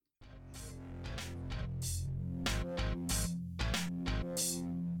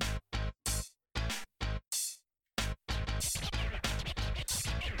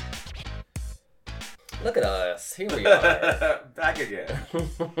Look at us. Here we are. Back again.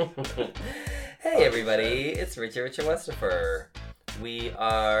 Hey everybody, it's Richard Westerfer. We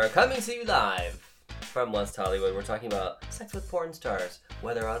are coming to you live from West Hollywood. We're talking about sex with porn stars,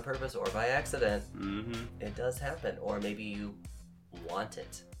 whether on purpose or by accident. Mm-hmm. It does happen, or maybe you want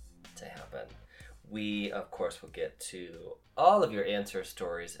it to happen. We, of course, will get to all of your answer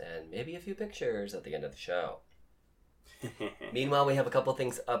stories and maybe a few pictures at the end of the show. Meanwhile, we have a couple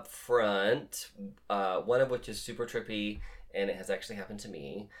things up front, one of which is super trippy, and it has actually happened to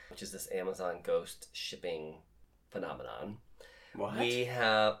me, which is this Amazon ghost shipping phenomenon. What? We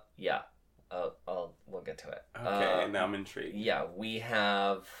have, we'll get to it. Okay, now I'm intrigued. Yeah, we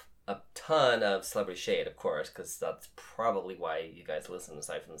have a ton of celebrity shade, of course, because that's probably why you guys listen,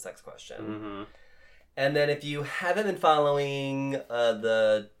 aside from the sex question. Mm-hmm. And then if you haven't been following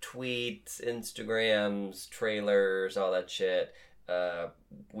the tweets, Instagrams, trailers, all that shit,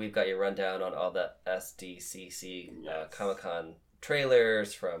 we've got your rundown on all the SDCC Comic-Con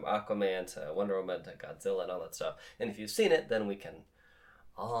trailers, from Aquaman to Wonder Woman to Godzilla and all that stuff. And if you've seen it, then we can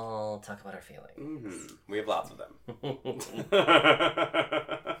all talk about our feelings. Mm-hmm. We have lots of them.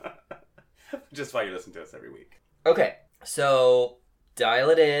 Just why you listen to us every week. Okay, so dial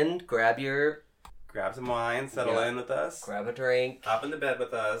it in, grab some wine, settle in with us. Grab a drink. Hop into bed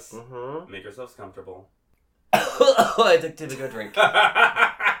with us. Mm-hmm. Make yourselves comfortable. I took too big a drink.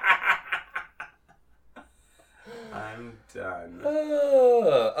 I'm done.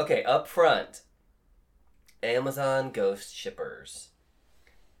 Okay, up front. Amazon ghost shippers.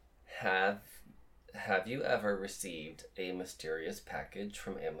 Have you ever received a mysterious package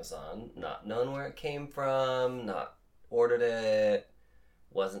from Amazon, not known where it came from, not ordered it,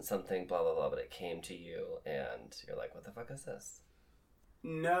 wasn't something blah blah blah, but it came to you and you're like, what the fuck is this?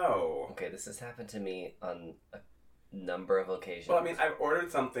 No. Okay, this has happened to me on a number of occasions. Well, I mean, I've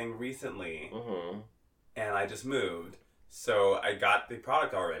ordered something recently, and I just moved, so I got the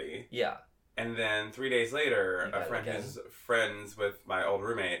product already. Yeah. And then 3 days later, a friend who's friends with my old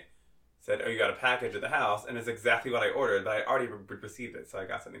roommate said, "Oh, you got a package at the house," and it's exactly what I ordered, but I already received it, so I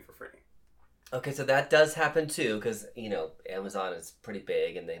got something for free. Okay, so that does happen too, because, Amazon is pretty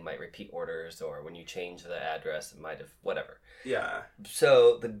big and they might repeat orders, or when you change the address, it might have, whatever. Yeah.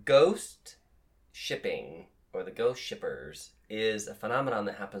 So the ghost shipping, or the ghost shippers, is a phenomenon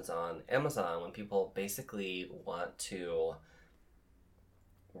that happens on Amazon when people basically want to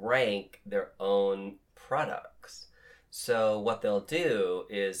rank their own products. So what they'll do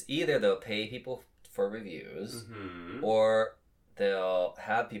is either they'll pay people for reviews, or they'll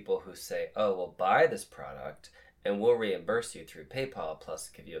have people who say, oh, we'll buy this product and we'll reimburse you through PayPal, plus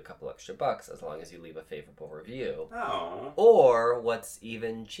give you a couple extra bucks as long as you leave a favorable review. Oh. Or what's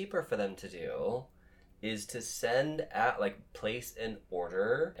even cheaper for them to do is to place an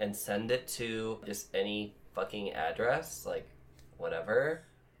order and send it to just any fucking address, like whatever.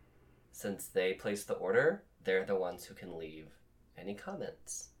 Since they placed the order, they're the ones who can leave any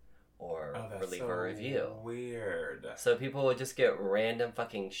comments or leave a review. Weird. So people would just get random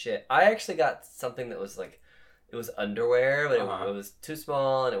fucking shit. I actually got something that was like, it was underwear, but it was too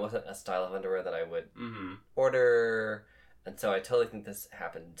small and it wasn't a style of underwear that I would order. And so I totally think this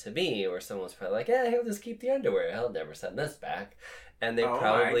happened to me, where someone was probably like, yeah, he'll just keep the underwear. He'll never send this back. And they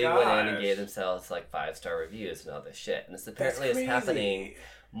probably went in and gave themselves like 5-star reviews and all this shit. And this apparently is happening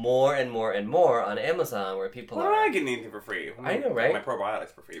more and more and more on Amazon, where people are... Why am I getting anything for free? I know, right? My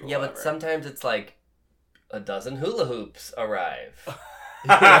probiotics for free. Yeah, but sometimes it's like a dozen hula hoops arrive.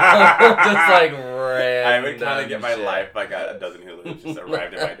 Just like random I would kind of get my shit. life if I got a dozen hula hoops just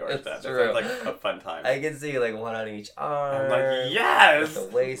arrived at my doorstep. That sounds like a fun time. I can see like one on each arm. I'm like, yes!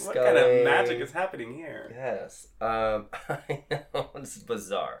 With the waist what going. kind of magic is happening here? Yes. I know. This is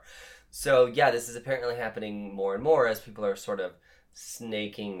bizarre. So yeah, this is apparently happening more and more as people are sort of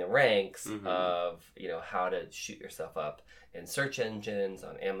snaking the ranks of, how to shoot yourself up in search engines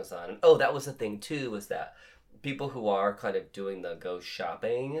on Amazon. And that was the thing too, was that people who are kind of doing the ghost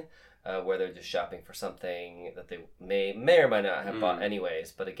shopping, where they're just shopping for something that they may or might not have bought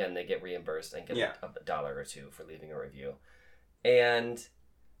anyways, but again, they get reimbursed and get a dollar or two for leaving a review. And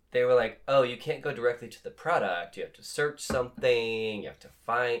they were like, oh, you can't go directly to the product. You have to search something. You have to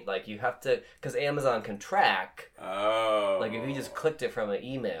find, you have to, because Amazon can track. Oh. Like, if you just clicked it from an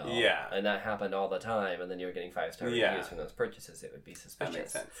email. Yeah. And that happened all the time, and then you were getting 5-star reviews from those purchases, it would be suspicious. That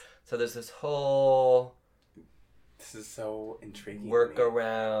makes sense. So there's this whole... This is so intriguing.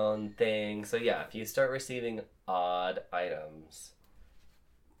 Workaround thing. So yeah, if you start receiving odd items...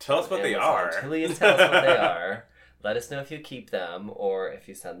 Tell us what they are. Please tell us what they are. Let us know if you keep them or if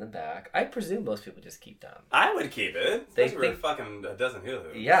you send them back. I presume most people just keep them. I would keep it. They think fucking a dozen hula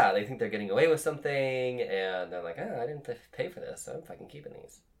hoops. Yeah, they think they're getting away with something, and they're like, I didn't pay for this, so I'm fucking keeping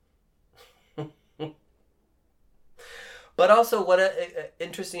these. But also, what an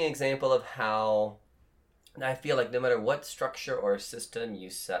interesting example of how, and I feel like no matter what structure or system you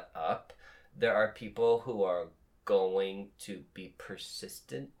set up, there are people who are going to be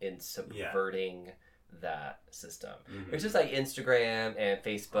persistent in subverting that system. Mm-hmm. It's just like Instagram and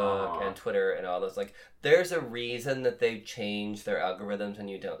Facebook and Twitter and all those. Like, there's a reason that they changed their algorithms and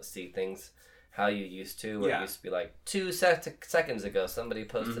you don't see things how you used to. Where it used to be like 2 seconds ago somebody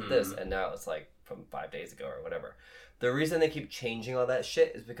posted this, and now it's like from 5 days ago or whatever. The reason they keep changing all that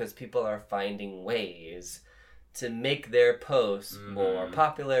shit is because people are finding ways to make their posts more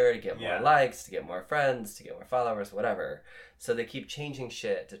popular, to get more likes, to get more friends, to get more followers, whatever. So they keep changing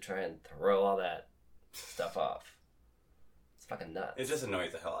shit to try and throw all that stuff off. It's fucking nuts. It just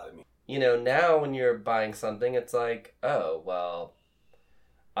annoys the hell out of me. You know, now when you're buying something, it's like, oh, well,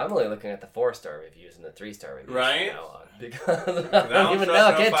 I'm only looking at the 4-star reviews and the 3-star reviews from now on. Because I don't even know,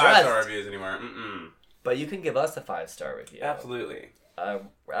 I can't trust. 5-star reviews anymore. But you can give us a 5-star review. Absolutely.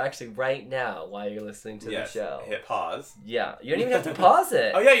 Actually, right now, while you're listening to the show. Hit pause. Yeah, you don't even have to pause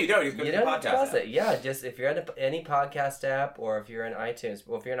it. Oh, yeah, you don't. You don't have to pause it. Yeah, just if you're in any podcast app or if you're in iTunes,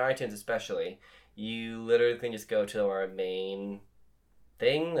 well, if you're in iTunes especially, you literally can just go to our main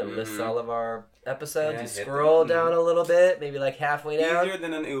thing that lists all of our episodes. You scroll down a little bit, maybe like halfway down. Easier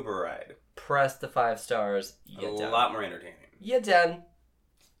than an Uber ride. Press the 5 stars. A lot more entertaining. You're done.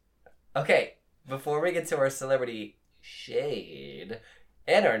 Okay, before we get to our celebrity shade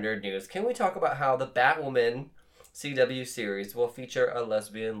and our nerd news, can we talk about how the Batwoman CW series will feature a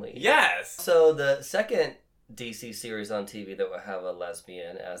lesbian lead? Yes! So the second DC series on TV that will have a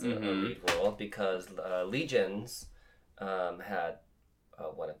lesbian as a lead role, because Legions had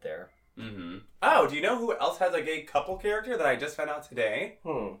one up there. Oh, do you know who else has a gay couple character that I just found out today?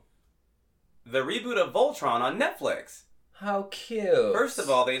 The reboot of Voltron on Netflix. How cute. First of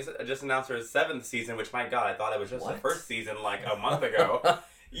all, they just announced their 7th season, which, my God, I thought it was just the first season like a month ago.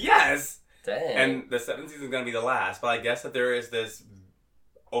 Yes! Dang. And the 7th season is going to be the last, but I guess that there is this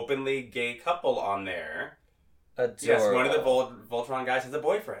openly gay couple on there. Adorable. Yes, one of the Voltron guys has a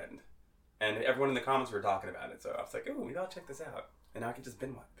boyfriend. And everyone in the comments were talking about it, so I was like, ooh, maybe I'll check this out. And now I can just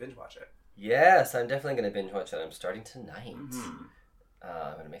binge watch it. Yes, I'm definitely going to binge watch it. I'm starting tonight.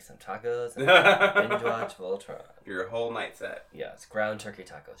 I'm going to make some tacos and binge watch Voltron. Your whole night set. Yes, ground turkey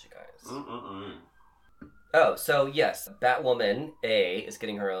tacos, you guys. Oh, so yes, Batwoman A is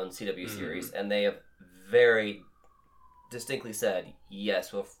getting her own CW series, and they have very distinctly said,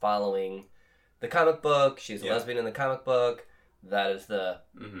 yes, we're following the comic book. She's a lesbian in the comic book. That is the...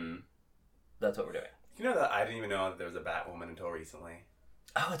 That's what we're doing. You know that I didn't even know that there was a Batwoman until recently.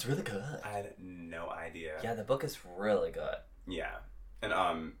 Oh, it's really good. I had no idea. Yeah, the book is really good. Yeah.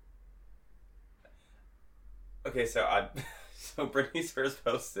 And, okay, so so Britney Spears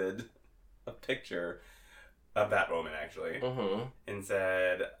posted a picture of Batwoman, actually, and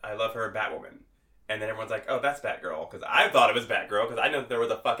said, I love her, Batwoman. And then everyone's like, oh, that's Batgirl, because I thought it was Batgirl, because I know that there was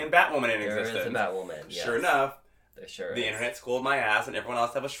a fucking Batwoman in existence. There is a Batwoman, yes. Sure enough, the internet schooled my ass, and everyone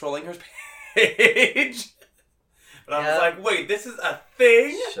else had a Schrodinger's page. But I was like, wait, this is a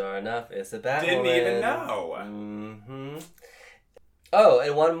thing? Sure enough, it's a Batwoman. Didn't even know. Oh,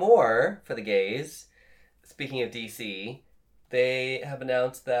 and one more for the gays. Speaking of DC, they have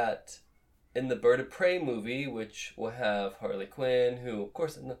announced that in the Bird of Prey movie, which will have Harley Quinn, who, of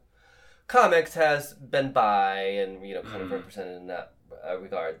course, in the comics has been bi and, kind of represented in that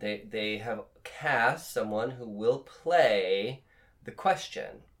regard. They have cast someone who will play the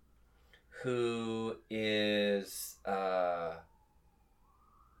Question, who is the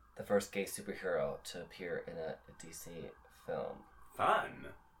first gay superhero to appear in a DC film. Fun.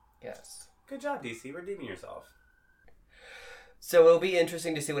 Yes. Good job, DC. Redeeming yourself. So it'll be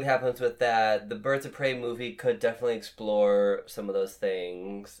interesting to see what happens with that. The Birds of Prey movie could definitely explore some of those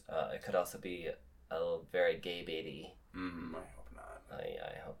things. It could also be a little very gay baity. I hope not.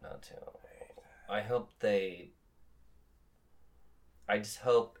 I hope not too. I just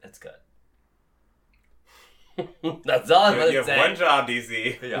hope it's good. That's all I'm going to say. You have one job,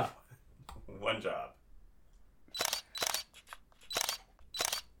 DC. Yeah. One job.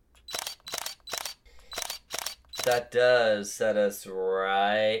 That does set us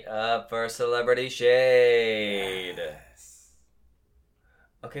right up for Celebrity Shade. Yes.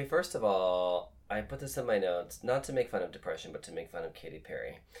 Okay, first of all, I put this in my notes, not to make fun of depression, but to make fun of Katy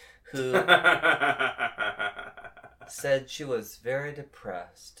Perry, who said she was very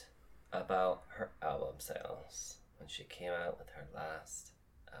depressed about her album sales. when she came out with her last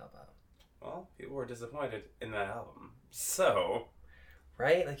album. Well, people were disappointed in that album. So...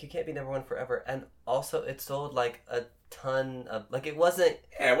 Right? Like, you can't be number one forever. And also, it sold, like, a ton of... Like, it wasn't,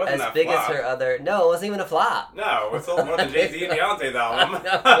 it wasn't as big flop. as her other... No, it wasn't even a flop. No, it sold more than Jay-Z and Beyonce's album.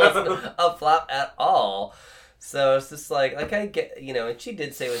 No, it wasn't a flop at all. So it's just like I get, and she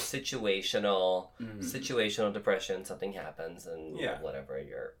did say it was situational depression, something happens and whatever,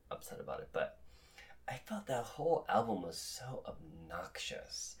 you're upset about it. But I felt that whole album was so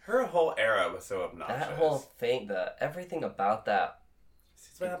obnoxious. Her whole era was so obnoxious. That whole thing, everything about that.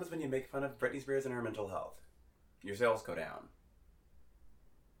 This is what happens when you make fun of Britney Spears and her mental health. Your sales go down.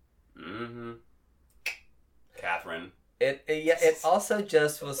 Mm-hmm. Catherine. It also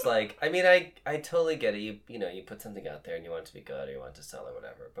just was like, I mean, I totally get it. You put something out there and you want it to be good or you want it to sell or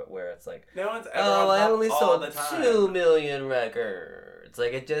whatever. But where it's like, no one's ever I only sold the time. 2 million records.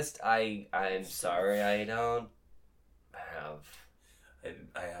 Like, it just, I'm sorry, I don't have.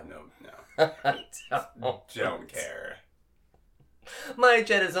 I have no. I don't care. My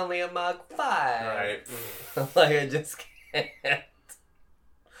jet is only a Mach 5. Right. Like, I just can't.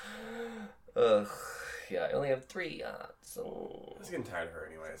 Ugh. Yeah, I only have 3 yachts. So... I was getting tired of her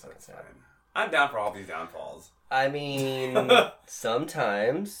anyway, so it's fine. I'm down for all these downfalls. I mean,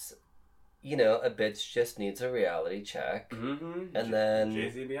 sometimes, a bitch just needs a reality check. Mm-hmm. And then...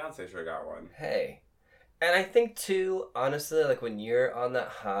 Jay-Z and Beyonce sure got one. Hey. And I think, too, honestly, like, when you're on that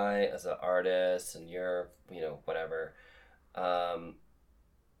high as an artist and you're, whatever,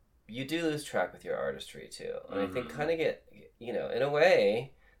 you do lose track with your artistry, too. And I think kind of get, in a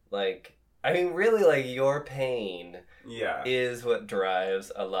way, like... I mean, really, like, your pain is what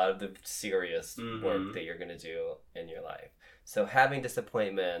drives a lot of the serious work that you're going to do in your life. So having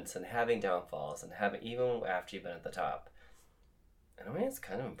disappointments and having downfalls and having, even after you've been at the top, in a way, it's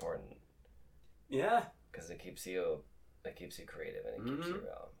kind of important. Yeah. Because it keeps you creative and it keeps you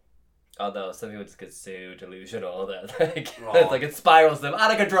real. Although some people just get so delusional that like it spirals them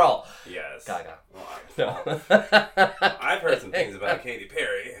out of control. Yes. Gaga. Well, no. I've heard some things about Katy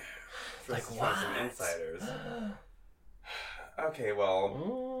Perry. Like, what? Some insiders. Okay,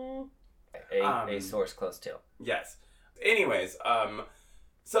 well... A source close to. Yes. Anyways,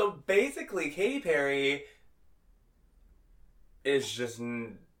 so basically Katy Perry is just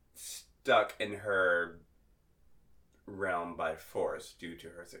stuck in her realm by force due to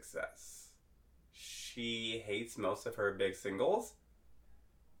her success. She hates most of her big singles,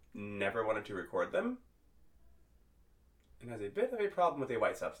 never wanted to record them, and has a bit of a problem with a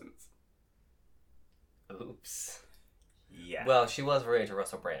white substance. Oops. Yeah. Well, she was very into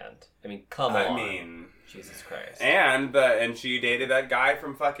Russell Brand. I mean, come on. I mean... Jesus Christ. And she dated that guy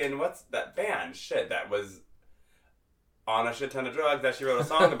from fucking... What's that band? Shit, that was on a shit ton of drugs that she wrote a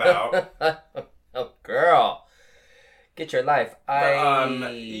song about. Oh, girl. Get your life.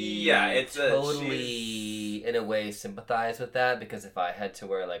 It's totally, in a way, sympathize with that, because if I had to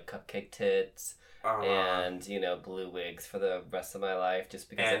wear, like, cupcake tits... and, blue wigs for the rest of my life just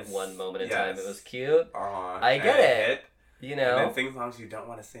because at one moment in time it was cute. I get it. And then sing songs you don't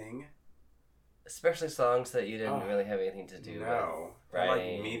want to sing. Especially songs that you didn't really have anything to do with. Right?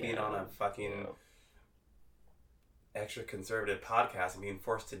 Like me being on a fucking extra conservative podcast and being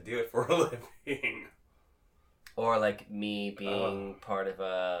forced to do it for a living. Or like me being part of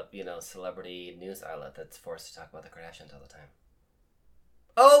a, celebrity news outlet that's forced to talk about the Kardashians all the time.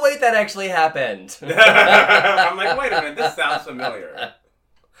 Oh, wait, that actually happened. I'm like, wait a minute, this sounds familiar.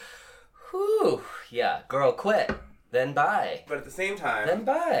 Whew. Yeah, girl, quit. Then bye. But at the same time... Then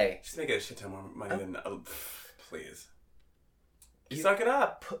bye. She's making a shit ton more money than... please. Suck it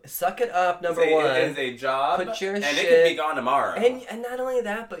up. Suck it up, number one. It is a job, put your and shit, it can be gone tomorrow. And not only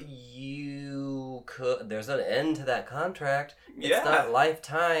that, but you could... There's an end to that contract. It's not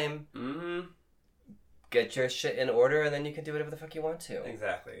lifetime. Mm-hmm. Get your shit in order, and then you can do whatever the fuck you want to.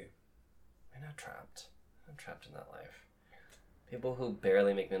 Exactly. You're not trapped. I'm trapped in that life. People who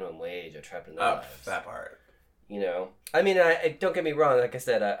barely make minimum wage are trapped in their lives. That part. I mean, I don't get me wrong. Like I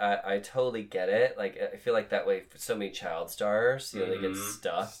said, I totally get it. Like, I feel like that way for so many child stars, they get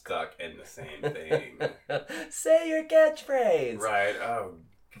stuck. Stuck in the same thing. Say your catchphrase. Right. Oh,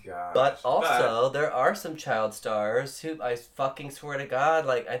 gosh. But also, there are some child stars who, I fucking swear to God,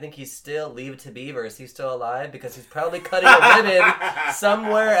 like, I think he's still, Leave It to Beaver, is he still alive? Because he's probably cutting a ribbon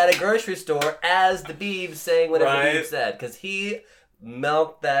somewhere at a grocery store as the Beav saying whatever the Beav said. Because he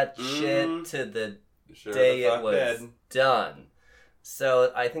milked that shit to the day it was done.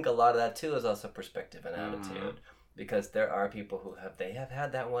 So I think a lot of that, too, is also perspective and attitude. Because there are people who have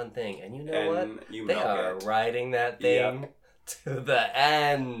had that one thing. And you know what? They are riding that thing to the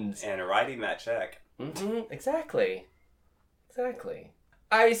end. And writing that check. Mm-hmm. Exactly.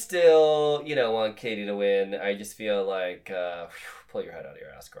 I still, want Katie to win. I just feel like, pull your head out of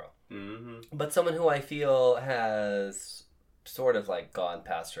your ass, girl. Mm-hmm. But someone who I feel has sort of like gone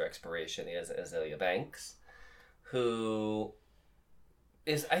past her expiration is Azealia Banks, who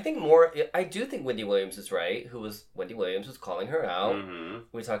is, I think, more. I do think Wendy Williams is right. Wendy Williams was calling her out. Mm-hmm.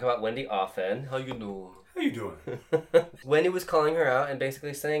 We talk about Wendy often. How you doing? Wendy was calling her out and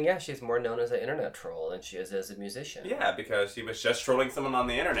basically saying, yeah, she's more known as an internet troll than she is as a musician. Yeah, because she was just trolling someone on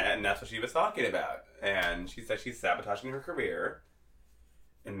the internet, and that's what she was talking about. And she said she's sabotaging her career.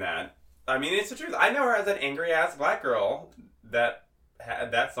 And that, I mean, it's the truth. I know her as an angry ass black girl that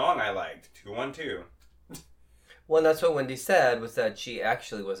had that song I liked, 212. Well, that's what Wendy said, was that she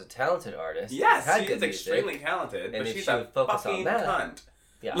actually was a talented artist. Yes, she is extremely talented, and but she's she a focus fucking on that, cunt.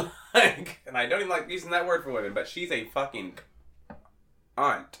 Yeah. And I don't even like using that word for women, but she's a fucking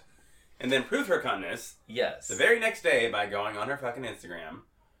cunt. And then proved her cuntness. Yes. The very next day by going on her fucking Instagram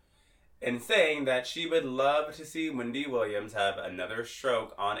and saying that she would love to see Wendy Williams have another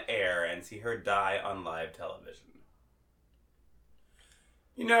stroke on air and see her die on live television.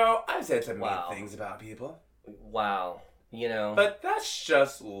 I've said some mean things about people. Wow. But that's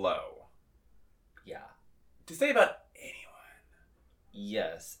just low. Yeah. To say about anyone.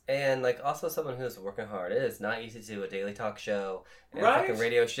 Yes. And, also someone who's working hard. It is not easy to do a daily talk show and right? a fucking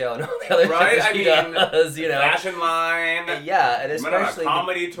radio show and all the other right? shit that she does, Fashion line. Yeah, and especially... on a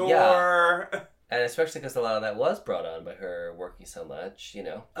comedy tour. Yeah. And especially because a lot of that was brought on by her working so much,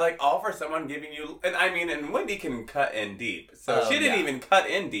 all for someone giving you... And Wendy can cut in deep. So she didn't even cut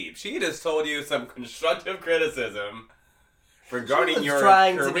in deep. She just told you some constructive criticism regarding your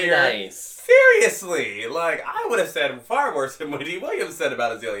trying career. To be nice. Seriously. I would have said far worse than Wendy Williams said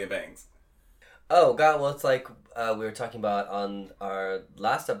about Azealia Banks. Oh, God. Well, it's like we were talking about on our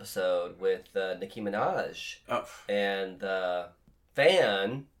last episode with Nicki Minaj. Oh. And the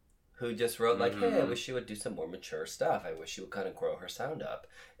fan... who just wrote hey, I wish she would do some more mature stuff. I wish she would kind of grow her sound up.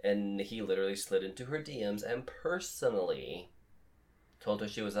 And he literally slid into her DMs and personally told her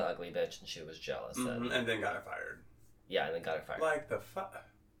she was an ugly bitch and she was jealous. And then got her fired. Yeah, and then got her fired. Like the fuck?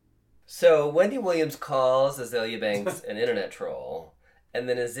 So Wendy Williams calls Azealia Banks an internet troll. And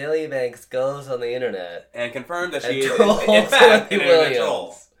then Azealia Banks goes on the internet. And confirmed that she is, in fact, an internet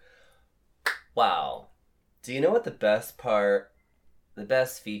troll. Wow. Do you know what the best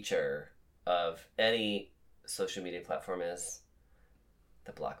feature of any social media platform is?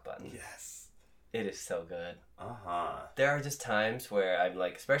 The block button. Yes. It is so good. Uh-huh. There are just times where I'm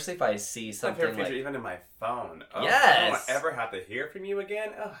especially if I see something my favorite feature, even in my phone. Oh, yes! I don't ever have to hear from you again.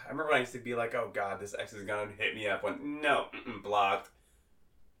 Oh, I remember when I used to be like, oh God, this ex is going to hit me up. No, blocked.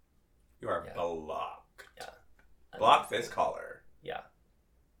 You are blocked. Yeah. Block this caller. Yeah.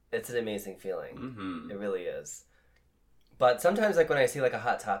 It's an amazing feeling. Mm-hmm. It really is. But sometimes, when I see a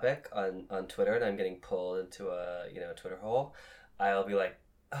hot topic on Twitter and I'm getting pulled into a Twitter hole, I'll be like,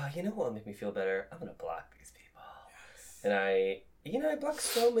 oh, you know what will make me feel better? I'm gonna block these people. Yes. And I block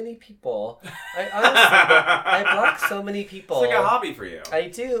so many people. I block so many people. It's like a hobby for you. I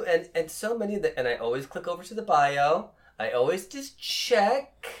do, and so many and I always click over to the bio. I always just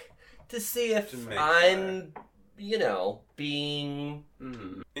check to see if I'm. Being...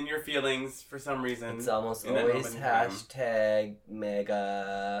 Mm-hmm. In your feelings, for some reason. It's almost always hashtag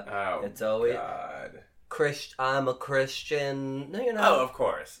mega. Oh, it's always... God. I'm a Christian. No, you're not. Oh, of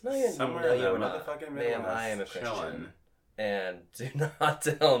course. No, you're somewhere in the motherfucking Midwest. Ma'am, I am a Christian. Chilling. And do not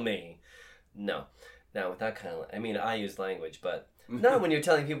tell me. No. Now, with that kind of... I use language, but not when you're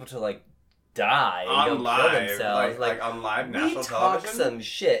telling people to, die and go kill themselves. Like on live national television? We talk some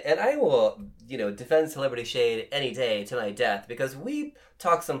shit, and I will, defend Celebrity Shade any day to my death, because we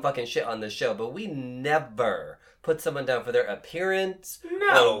talk some fucking shit on this show, but we never put someone down for their appearance,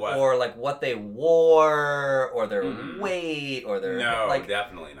 or what they wore, or their weight, or their... No,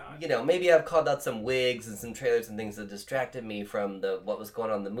 definitely not. Maybe I've called out some wigs and some trailers and things that distracted me from what was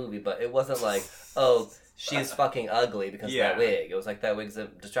going on in the movie, but it wasn't she's fucking ugly because of that wig. It was that wig's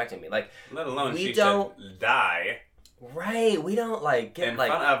distracting me. Let alone she should die. Right, we don't get in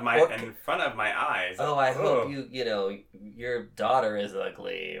front of my eyes. Oh, I hope your daughter is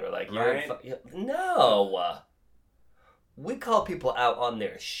ugly, or no. We call people out on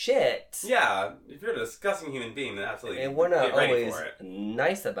their shit. Yeah, if you're a disgusting human being, then absolutely. And we're not always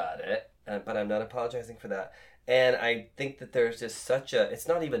nice about it, but I'm not apologizing for that. And I think that there's just it's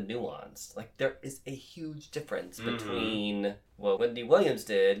not even nuanced. There is a huge difference between what Wendy Williams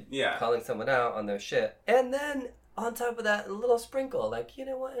did, calling someone out on their shit, and then on top of that, a little sprinkle, you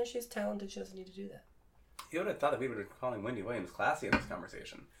know what, and she's talented, she doesn't need to do that. You would have thought that we would have been calling Wendy Williams classy in this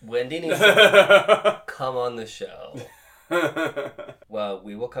conversation. Wendy needs to come on the show. Well,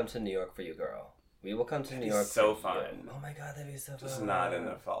 we will come to New York for you, girl. We will come to New York. So fun. You. Oh my god, that'd be so fun. Just not in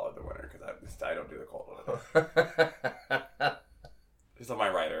the fall or the winter because I don't do the cold weather. Just on my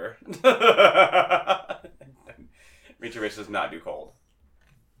rider. Richie Rich does not do cold.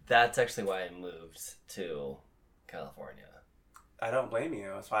 That's actually why I moved to California. I don't blame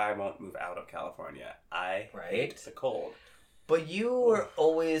you. That's why I won't move out of California. I hate the cold. But you were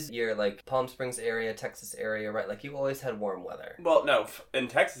always, you're like Palm Springs area, Texas area, right? Like you always had warm weather. Well, no. In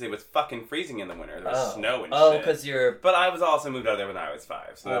Texas, it was fucking freezing in the winter. There was snow and shit. Oh, because you're... But I was also moved out there when I was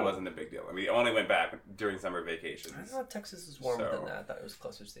 5, so that wasn't a big deal. We only went back during summer vacations. I thought Texas was warmer than that. I thought it was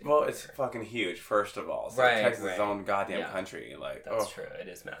closer to the Well, it's fucking huge, first of all. So Texas is its own goddamn country. Like, that's true. It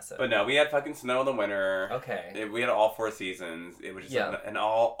is massive. But no, we had fucking snow in the winter. Okay. We had all 4 seasons. It was just... And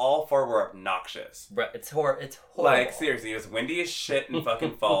all 4 were obnoxious. Right. It's horrible. Like, seriously, it was windy as shit in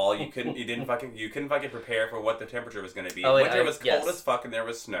fucking fall. You couldn't fucking prepare for what the temperature was going to be. Winter was cold as fuck and there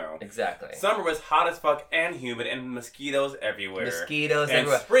was snow. Exactly. Summer was hot as fuck and humid and mosquitoes everywhere. And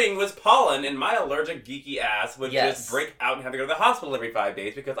spring was pollen and my allergic geeky ass would just break out and have to go to the hospital every 5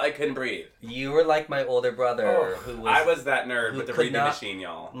 days because I couldn't breathe. You were like my older brother I was that nerd with the breathing machine,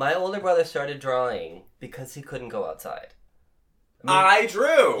 y'all. My older brother started drawing because he couldn't go outside. I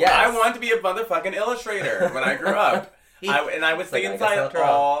drew. Yes. I wanted to be a motherfucking illustrator when I grew up. I would stay inside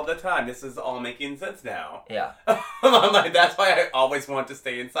all the time. This is all making sense now. Yeah. I'm like, that's why I always want to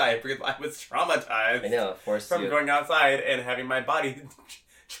stay inside, because I was traumatized. I know, from going outside and having my body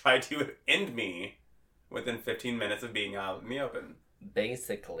try to end me within 15 minutes of being out in the open.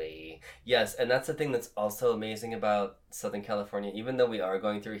 Basically, yes, and that's the thing that's also amazing about Southern California. Even though we are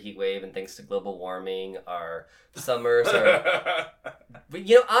going through a heat wave, and thanks to global warming, our summers are... But,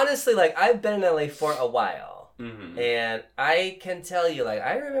 honestly, like, I've been in LA for a while, and I can tell you, like,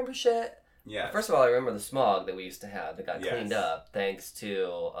 I remember shit. Yeah. First of all, I remember the smog that we used to have that got cleaned up thanks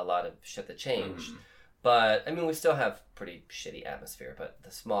to a lot of shit that changed. But, I mean, we still have pretty shitty atmosphere, but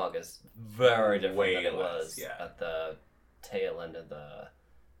the smog is very different than it was at the tail end of the...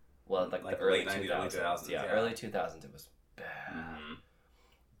 Well, like the early 2000s. Yeah, early 2000s, it was bad.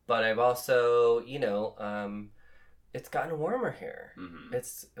 But I've also, it's gotten warmer here.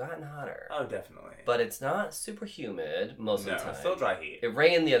 It's gotten hotter. Oh, definitely. But it's not super humid most of the time. No, still dry heat. It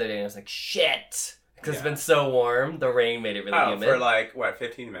rained the other day and I was like, shit! Because it's been so warm, the rain made it really humid. For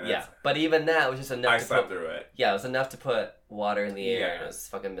 15 minutes? Yeah, but even that was just enough I slept through it. Yeah, it was enough to put water in the air and it was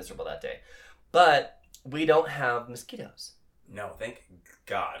fucking miserable that day. But we don't have mosquitoes. No, thank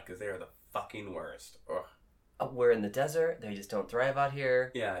God, because they are the fucking worst. Ugh. We're in the desert. They just don't thrive out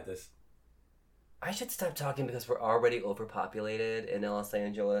here. Yeah, I should stop talking because we're already overpopulated in Los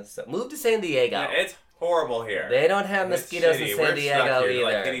Angeles. So move to San Diego. Yeah, it's horrible here. They don't have mosquitoes in San Diego either.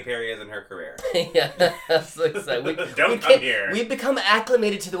 Like Katy Perry is in her career. Yeah, so don't come here. We've become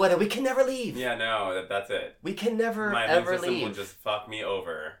acclimated to the weather. We can never leave. Yeah, no, that's it. We can never, My ever immune system leave. will just fuck me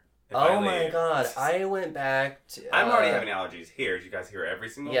over. Oh my god, I went back to... I'm already having allergies here. As you guys hear every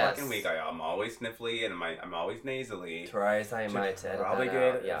single fucking week. I'm always sniffly and I'm always nasally. Try as I might to probably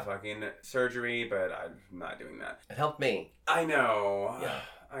get fucking surgery, but I'm not doing that. It helped me. I know. Yeah.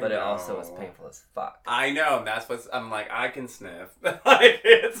 But it also was painful as fuck. I know, and that's what's... I'm like, I can sniff. Like,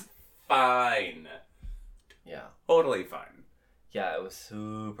 it's fine. Yeah. Totally fine. Yeah, it was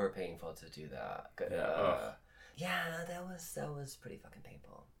super painful to do that. Yeah, that was pretty fucking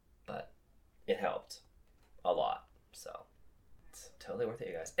painful. But it helped a lot. So it's totally worth it,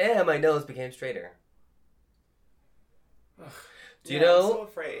 you guys. And my nose became straighter. Do you know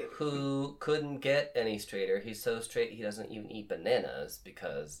who couldn't get any straighter? He's so straight he doesn't even eat bananas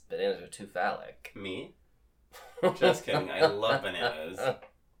because bananas are too phallic. Me? Just kidding. I love bananas.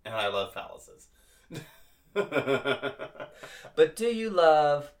 And I love phalluses. But do you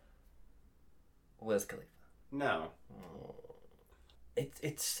love Wiz Khalifa? No.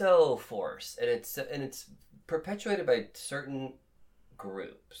 It's so forced, and it's perpetuated by certain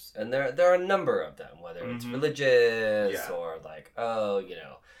groups, and there are a number of them, whether it's religious or like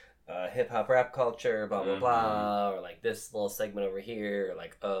hip hop rap culture, blah blah blah, or like this little segment over here, or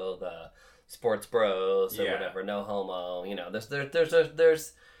like the sports bros or whatever, no homo.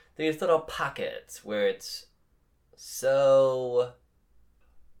 There's these little pockets where it's so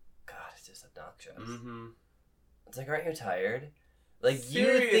it's just obnoxious. It's like, aren't you tired? Like,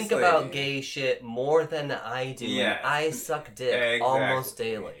 seriously? You think about gay shit more than I do. Yes. I suck dick almost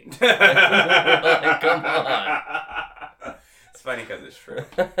daily. Like, come on. It's funny because it's true.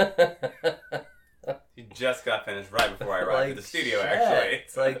 You just got finished right before I arrived at the studio, shit. actually.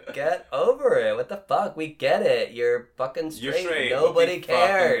 It's like, get over it. What the fuck? We get it. You're fucking straight. You're straight. Nobody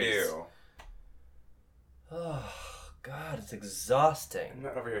cares. Oh, God, it's exhausting. I'm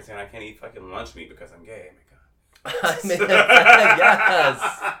not over here saying I can't eat fucking lunch meat because I'm gay. Oh, my God. I mean, yes.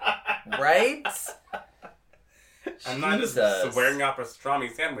 Right? I'm not just swearing off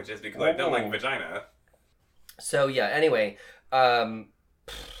pastrami sandwiches because I don't like vagina. So, yeah, anyway,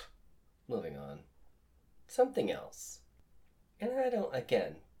 moving on. Something else. And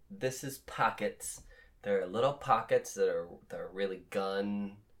this is pockets. There are little pockets that are really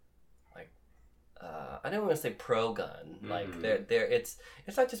gun, like, I don't want to say pro-gun. Like, it's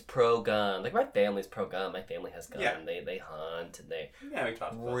not just pro-gun. Like, my family's pro-gun. My family has guns. Yeah. They hunt and they we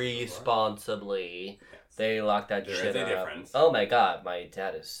talked about responsibly. Yes. They lock that shit up. There is a difference. Oh my God, my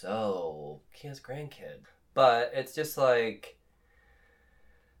dad is he has grandkid. But it's just like,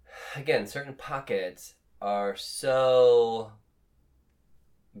 again, certain pockets are so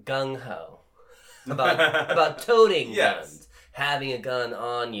gung-ho about toting guns, having a gun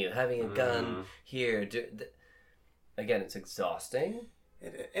on you, having a gun here. Again, it's exhausting.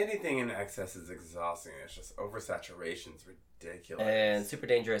 Anything in excess is exhausting. It's just oversaturation is ridiculous. And super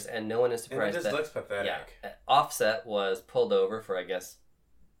dangerous, and no one is surprised. And it just looks pathetic. Yeah, Offset was pulled over for, I guess,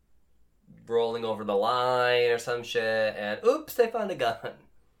 rolling over the line or some shit, and oops, they found a gun.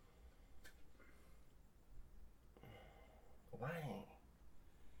 Why?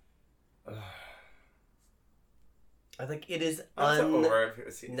 I think it is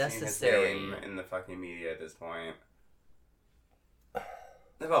unnecessary. In the fucking media at this point. I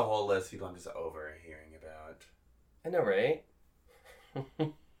have a whole list of people I'm just over hearing about. I know, right?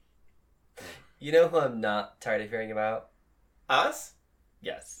 You know who I'm not tired of hearing about? Us?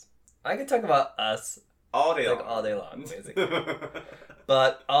 Yes. I could talk about us all day long. All day long, basically.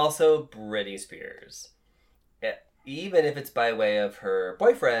 But also Britney Spears. Even if it's by way of her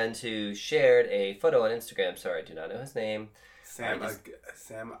boyfriend who shared a photo on Instagram. Sorry, I do not know his name. Sam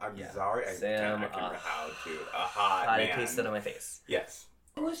Agzari? Yeah. I can't remember how to. A hot man. I pasted it on my face. Yes.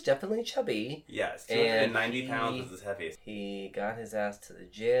 He was definitely chubby. Yes, 290 pounds was his heaviest. He got his ass to the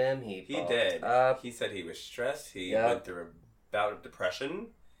gym. He did. Up. He said he was stressed. He went through a bout of depression.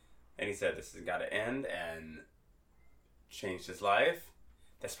 And he said this has got to end and changed his life.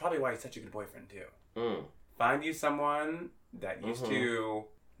 That's probably why he's such a good boyfriend, too. Find you someone that used to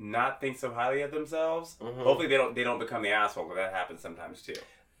not think so highly of themselves. Hopefully they don't become the asshole, but that happens sometimes, too.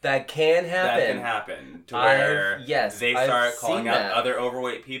 That can happen. That can happen. To where they start calling out other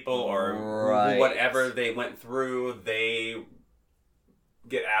overweight people or whatever they went through, they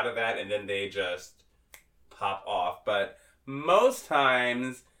get out of that and then they just pop off. But most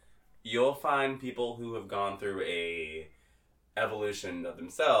times, you'll find people who have gone through a evolution of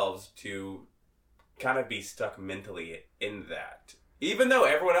themselves to kind of be stuck mentally in that. Even though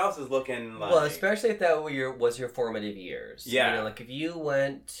everyone else is looking like... Well, especially if that was your formative years. Yeah. You know, like if you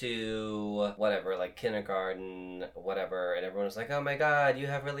went to, whatever, like kindergarten, whatever, and everyone was like, oh my God, you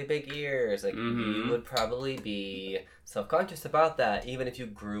have really big ears. Like, you would probably be self-conscious about that, even if you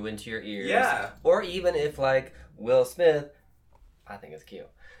grew into your ears. Yeah. Or even if, like, Will Smith, I think it's cute.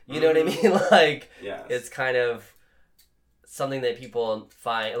 You know what I mean? Like, it's kind of something that people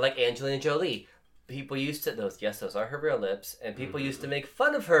find, like Angelina Jolie. People used to, those are her real lips, and people used to make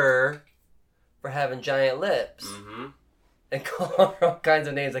fun of her for having giant lips. And call her all kinds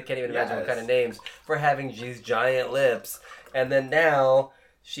of names. I can't even imagine what kind of names for having these giant lips. And then now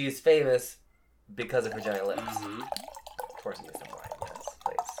she's famous because of her giant lips. Pour me some wine, yes,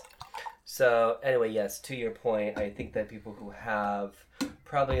 please. So anyway, yes, to your point, I think that people who have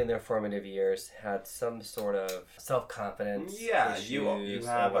probably in their formative years had some sort of self-confidence. Yeah, you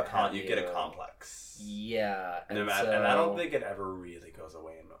have you get a complex. Yeah, and I don't think it ever really goes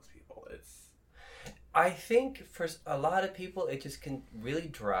away in most people. I think for a lot of people, it just really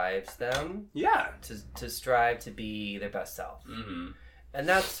drives them. Yeah. To strive to be their best self. And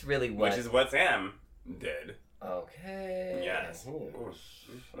that's really which is what Sam did. Okay. Yes.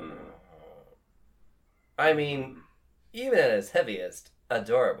 I mean, even at its heaviest,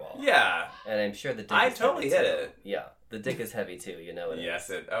 adorable. Yeah. And I'm sure the dick I totally hit it. Yeah. The dick is heavy too, you know it yes,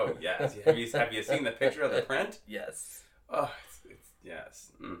 is. Yes. Have you seen the picture of the print? Yes. Oh, it's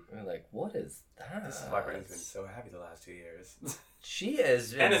yes. We're like, what is that? This is why Brittany's been so happy the last 2 years. She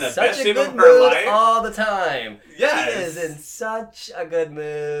is in such a good mood all the time. Yes. She is in such a good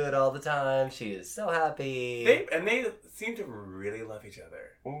mood all the time. She is so happy. They seem to really love each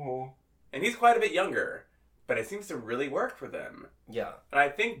other. And he's quite a bit younger, but it seems to really work for them. Yeah. And I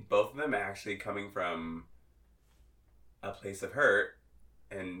think both of them actually coming from a place of hurt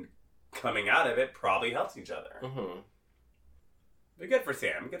and coming out of it probably helps each other. Mm-hmm. But good for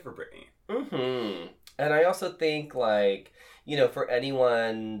Sam. Good for Brittany. Mm-hmm. And I also think, like, you know, for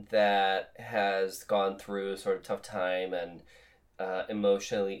anyone that has gone through sort of tough time and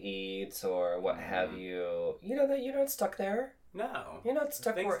emotionally eats or what have you, you know, that you're not stuck there. No. You're not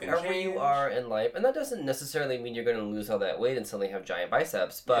stuck Things wherever you are in life. And that doesn't necessarily mean you're going to lose all that weight and suddenly have giant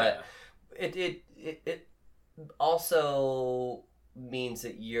biceps. But it also means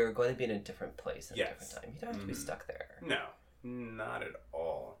that you're going to be in a different place at a different time. You don't have to be stuck there. No. Not at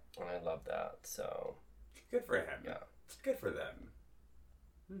all. And I love that. So good for him. Yeah. Good for them.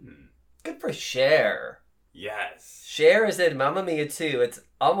 Mm-hmm. Good for Cher. Yes. Cher is in Mamma Mia 2. It's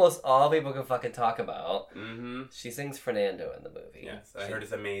almost all people can fucking talk about. Mm-hmm. She sings Fernando in the movie. Yes, I heard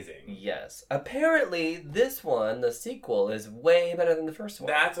it's amazing. Yes. Apparently, this one, the sequel, is way better than the first one.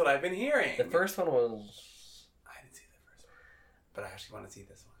 That's what I've been hearing. The first one was... I didn't see the first one. But I actually want to see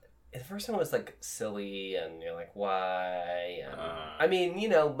this one. The first one was, like, silly, and you're like, why? And, I mean, you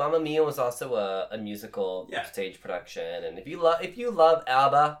know, Mamma Mia was also a musical stage production, and if you love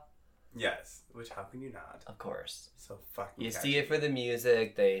ABBA... Yes, which how can you not? Of course. So fucking You catchy. see it for the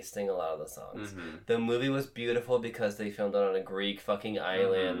music, they sing a lot of the songs. Mm-hmm. The movie was beautiful because they filmed it on a Greek fucking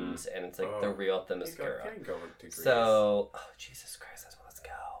island, and it's like the real Themyscira. Can't go to Greece. So, Jesus Christ, let's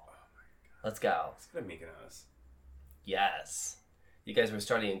go. Oh my God. Let's go. Let's go to Mykonos. Yes. You guys were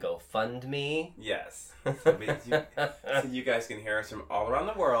starting a GoFundMe? Yes. So you guys can hear us from all around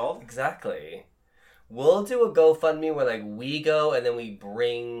the world. Exactly. We'll do a GoFundMe where, like, we go and then we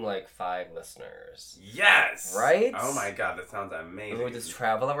bring, like, 5 listeners. Yes! Right? Oh my God, that sounds amazing. We'll just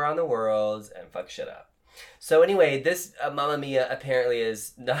travel around the world and fuck shit up. So anyway, this Mamma Mia apparently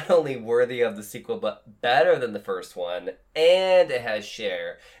is not only worthy of the sequel, but better than the first one. And it has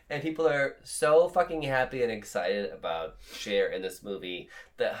Cher. And people are so fucking happy and excited about Cher in this movie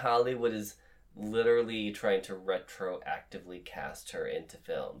that Hollywood is literally trying to retroactively cast her into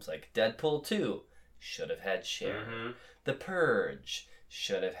films. Like Deadpool 2 should have had Cher. Mm-hmm. The Purge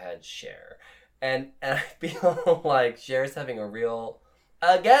should have had Cher. And I feel like Cher's having a real...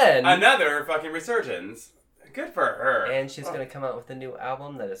 Again! Another fucking resurgence. Good for her. And she's going to come out with a new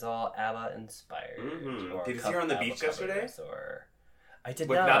album that is all ABBA inspired. Mm-hmm. Did you see her on the beach yesterday? I did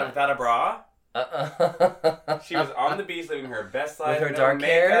not. Without a bra? She was on the beach living her best life. With her no dark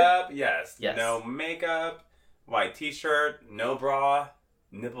makeup. hair? Yes. No makeup. White t-shirt. No bra.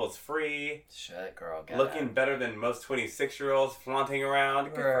 Nipples free. Shit, girl. Looking better than most 26-year-olds flaunting around.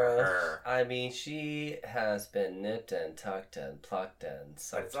 Good for her. I mean, she has been nipped and tucked and plucked and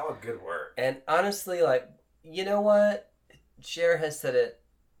such. But it's all good work. And honestly, like, you know what? Cher has said it.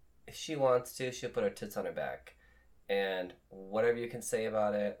 If she wants to, she'll put her tits on her back. And whatever you can say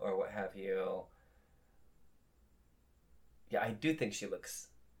about it or what have you. Yeah, I do think she looks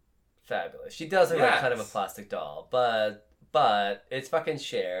fabulous. She does look like kind of a plastic doll, but it's fucking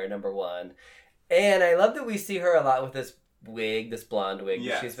Cher, number one. And I love that we see her a lot with this wig, this blonde wig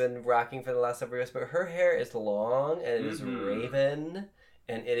that she's been rocking for the last several years. But her hair is long and it is raven.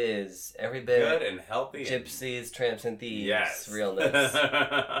 And it is every bit good and healthy. Gypsies, Tramps, and Thieves realness.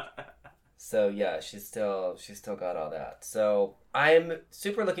 So yeah, she's still got all that. So I'm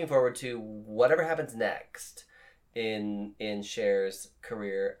super looking forward to whatever happens next in Cher's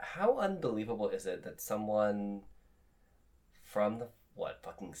career. How unbelievable is it that someone from the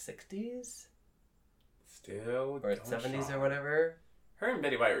fucking 60s? Still or 70s or whatever? Her and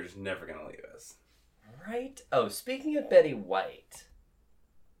Betty White were just never gonna leave us. Right? Oh, speaking of Betty White.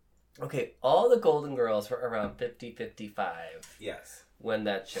 Okay, all the Golden Girls were around 50, 55. Yes. When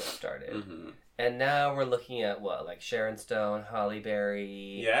that show started. Mm-hmm. And now we're looking at what? Like Sharon Stone, Halle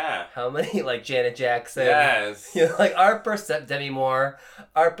Berry. Yeah. How many? Like Janet Jackson. Yes. You know, like Demi Moore.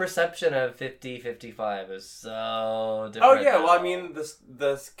 Our perception of 50, 55 is so different. Oh, yeah. Well, I mean,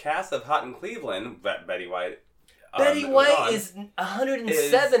 the cast of Hot in Cleveland, Betty White. Betty White is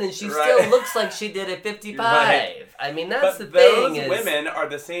 107 and she still looks like she did at 55. Right. I mean, that's the thing. Those women are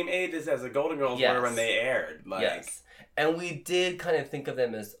the same ages as the Golden Girls were when they aired. Like, yes. And we did kind of think of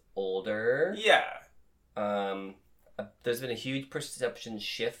them as older. Yeah. There's been a huge perception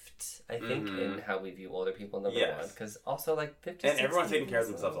shift, I think, in how we view older people, number one. Because also, like, 50, and everyone's taking care of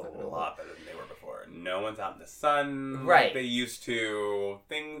themselves a lot better than they were before. No one's out in the sun like they used to.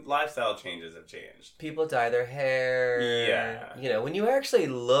 Lifestyle changes have changed. People dye their hair. Yeah. You know, when you actually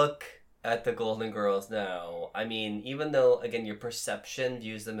look at the Golden Girls now, I mean, even though, again, your perception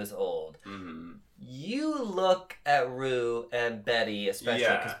views them as old, you look at Rue and Betty, especially,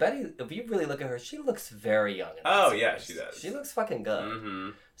 because Betty, if you really look at her, she looks very young. Yeah, she does. She looks fucking good. Mm-hmm.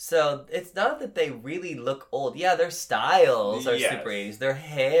 So it's not that they really look old. Yeah, their styles are super 80s. Their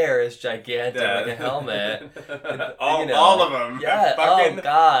hair is gigantic, like a helmet. all of them. Yeah. Fucking oh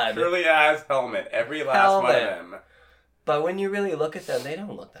God. Curly ass helmet. Every last one of them. But when you really look at them, they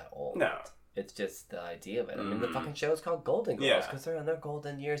don't look that old. No. It's just the idea of it. I mean, the fucking show is called Golden Girls because they're in their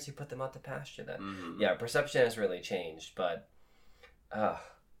golden years. You put them out to pasture then. Mm-hmm. Yeah, perception has really changed, but what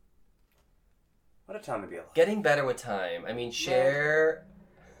a time to be alive. Getting better with time. I mean, Cher,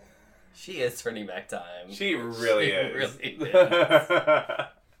 she is turning back time. She really is. Really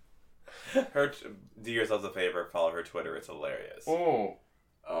is. Do yourselves a favor, follow her Twitter. It's hilarious. Mm.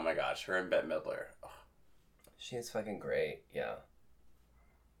 Oh my gosh, her and Bette Midler. Oh. She's fucking great. Yeah.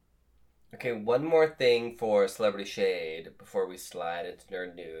 Okay, one more thing for Celebrity Shade before we slide into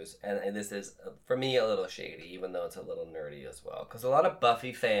nerd news. And this is, for me, a little shady, even though it's a little nerdy as well. Because a lot of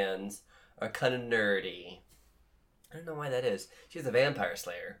Buffy fans are kind of nerdy. I don't know why that is. She's a vampire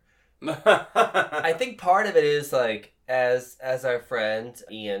slayer. I think part of it is, like, as our friend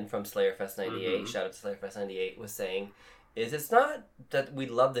Ian from Slayerfest 98, shout out to Slayerfest 98, was saying, is it's not that we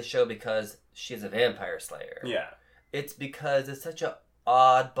love the show because she's a vampire slayer. Yeah. It's because it's such a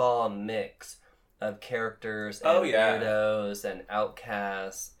oddball mix of characters and weirdos and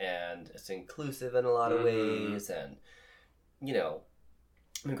outcasts, and it's inclusive in a lot of ways, and you know,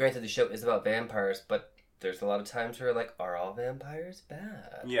 I mean, granted the show is about vampires, but there's a lot of times where like, are all vampires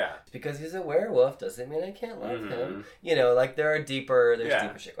bad? Yeah. Because he's a werewolf doesn't mean I can't love him. You know, like there's deeper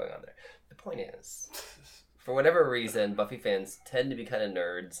shit going on there. The point is, for whatever reason, Buffy fans tend to be kind of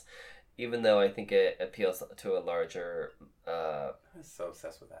nerds. Even though I think it appeals to a larger... I was so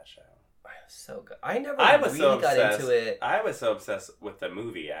obsessed with that show. So good. I got into it. I was so obsessed with the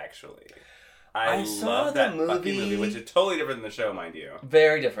movie, actually. I saw that movie, which is totally different than the show, mind you.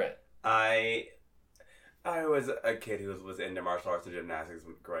 Very different. I was a kid who was into martial arts and gymnastics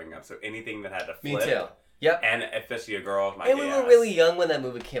growing up, so anything that had to flip... Me too. Yep. And especially a girl. And we were really young when that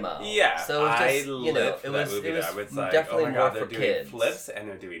movie came out. Yeah. So it was just, it was like, definitely oh my more God, for they're kids. doing flips and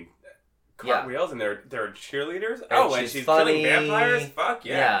they're doing cartwheels and they're cheerleaders. And she's funny. Killing vampires? Fuck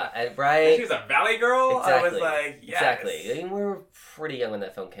yeah. Yeah, and right. And she's a valley girl? Exactly. I was like, yes. Exactly. I mean, we were pretty young when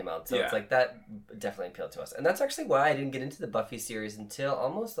that film came out, so it's like that definitely appealed to us. And that's actually why I didn't get into the Buffy series until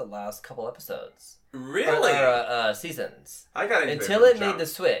almost the last couple episodes. Really? Or seasons. I got into until it made the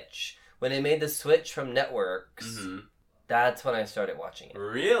switch. When it made the switch from networks, that's when I started watching it.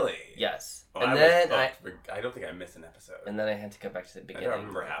 Really? Yes. Oh, and then I don't think I missed an episode. And then I had to go back to the beginning. I don't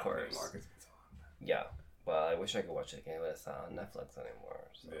remember half of it anymore because it's so long. Yeah. Well, I wish I could watch it again, but it's not on Netflix anymore.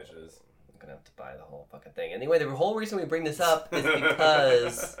 So bitches. I'm gonna have to buy the whole fucking thing. Anyway, the whole reason we bring this up is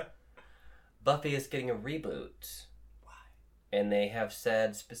because Buffy is getting a reboot. Why? And they have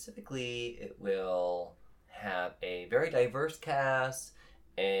said specifically it will have a very diverse cast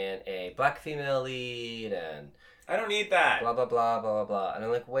and a black female lead and I don't need that. Blah, blah, blah, blah, blah, blah. And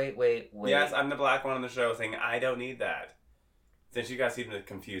I'm like, wait. Yes, I'm the black one on the show saying, I don't need that. Since you guys seem to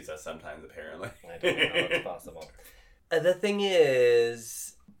confuse us sometimes, apparently. I don't know how it's possible. The thing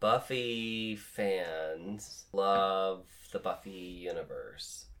is, Buffy fans love the Buffy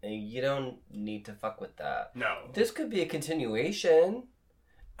universe. And you don't need to fuck with that. No. This could be a continuation.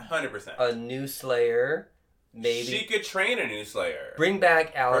 100%. A new Slayer. Maybe. She could train a new Slayer. Bring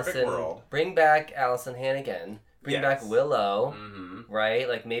back Allison. Perfect world. Bring back Allison Hannigan. Bring back Willow. Mm-hmm. Right?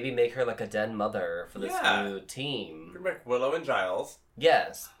 Like, maybe make her like a den mother for this new team. Bring back Willow and Giles.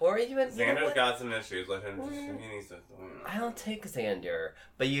 Yes. Or even... Xander's got some issues. Let him... He needs to... I'll take Xander.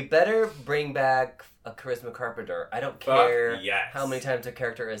 But you better bring back a Charisma Carpenter. I don't care how many times a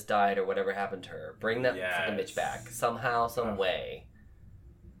character has died or whatever happened to her. Bring that fucking bitch back. Somehow, some way.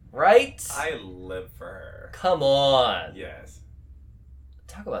 Right? I live for her. Come on. Yes.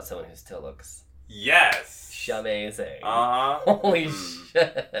 Talk about someone who still looks... Yes. Amazing. Uh-huh. Holy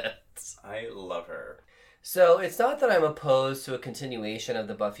shit. I love her. So it's not that I'm opposed to a continuation of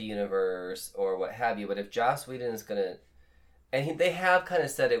the Buffy universe or what have you, but if Joss Whedon is gonna, and they have kind of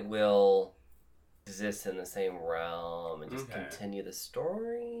said it will exist in the same realm and just continue the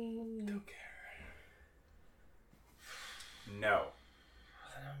story. Don't care. No. I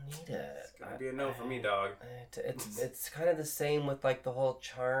don't need it. It's gonna be a no for me, dog. It's kind of the same with like the whole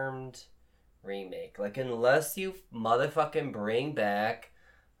Charmed remake. Like, unless you motherfucking bring back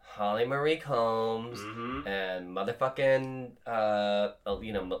Holly Marie Combs and motherfucking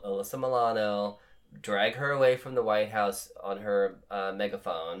Alyssa Milano, drag her away from the White House on her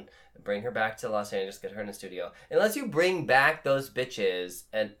megaphone, bring her back to Los Angeles, get her in the studio. Unless you bring back those bitches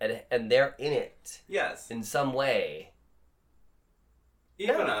and they're in it. Yes. In some way.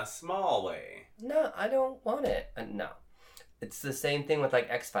 Even a small way. No, I don't want it. No. It's the same thing with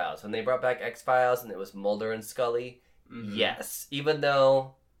like X-Files. When they brought back X-Files and it was Mulder and Scully, yes. Even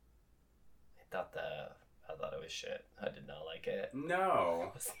though I thought it was shit. I did not like it. No.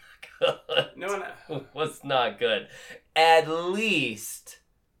 It was not good. No. It was not good. At least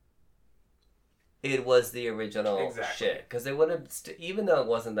it was the original shit. Because it would have, even though it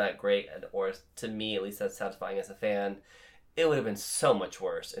wasn't that great, or to me at least that's satisfying as a fan, it would have been so much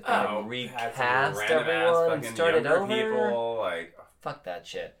worse if they had recast everyone and started over. People, like, fuck that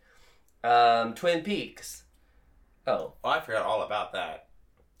shit. Twin Peaks. Oh, I forgot all about that.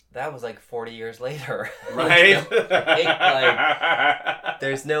 That was like 40 years later. Right? Like,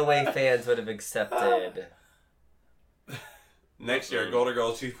 there's no way fans would have accepted. Next year, Golden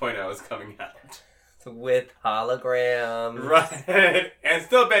Girls 2.0 is coming out. With holograms. Right. And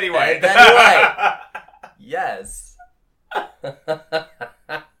still Betty White. And Betty White. Yes.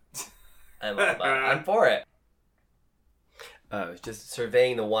 I'm for it. I was just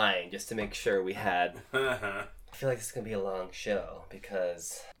surveying the wine just to make sure we had. I feel like this is gonna be a long show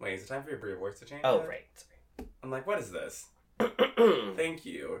because. Wait, is it time for your voice to change? Oh, right. I'm like, what is this? Thank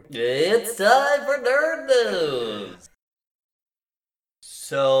you. It's time for Nerd News.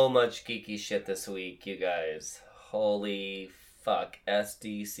 So much geeky shit this week, you guys. Holy fuck.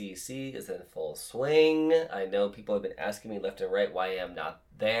 SDCC is in full swing. I know people have been asking me left and right why I'm not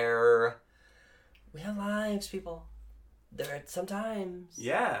there. We have lives, people. There sometimes.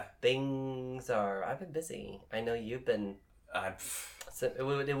 Yeah. I've been busy. I know you've been.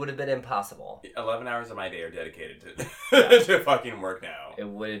 It would have been impossible. 11 hours of my day are dedicated to to fucking work now. It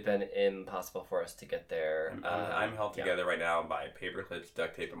would have been impossible for us to get there. I'm held together right now by paper clips,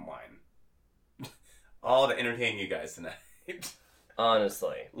 duct tape, and wine. All to entertain you guys tonight.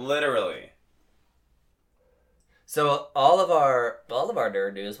 Honestly. Literally. So all of our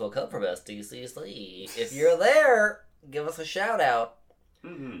nerd news will come from SDCC. If you're there, give us a shout out.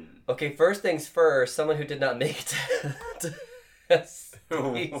 Mm-hmm. Okay, first things first. Someone who did not make it to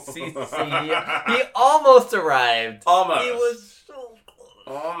SDCC. He almost arrived. Almost. He was so close.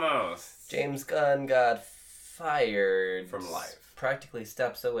 Almost. James Gunn got fired from life. Practically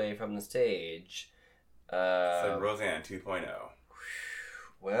steps away from the stage. So Roseanne 2.0.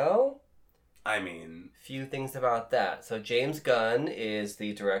 Well, I mean, few things about that. So James Gunn is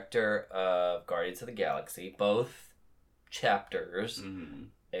the director of Guardians of the Galaxy, both chapters. Mm-hmm.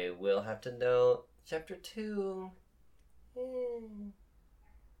 I will have to note chapter 2.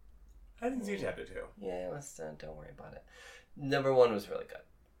 I didn't see chapter 2. Yeah, don't worry about it. Number 1 was really good.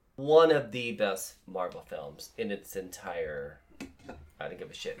 One of the best Marvel films in its entire. I don't give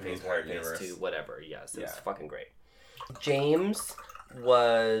a shit. Phase 1, Phase 2, whatever. Yes, it's fucking great. James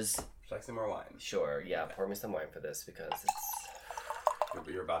was. Would you like some more wine? Sure, yeah. Pour me some wine for this because it's.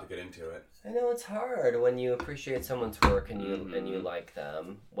 You're about to get into it. I know it's hard when you appreciate someone's work and you like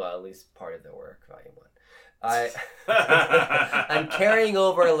them. Well, at least part of their work, volume 1. I'm carrying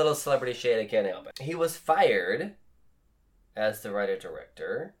over a little celebrity shade. I can't help it. He was fired as the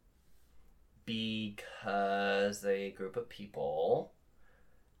writer-director because a group of people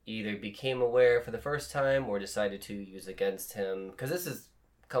either became aware for the first time or decided to use against him. Because this has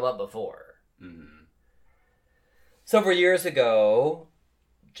come up before. Mm-hmm. Several years ago,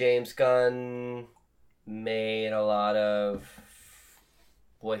 James Gunn made a lot of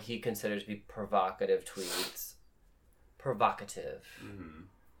what he considers to be provocative tweets. Provocative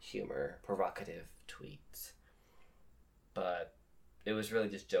humor. Provocative tweets. But it was really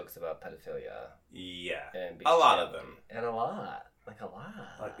just jokes about pedophilia. Yeah. And a lot of them. And a lot. Like a lot.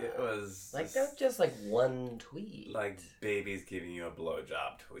 Like it was. Like not just like one tweet. Like babies giving you a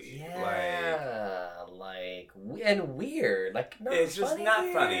blowjob tweet. Yeah. And weird. Like not it's just funny, not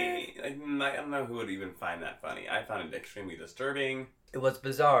weird. Funny. Like, I don't know who would even find that funny. I found it extremely disturbing. It was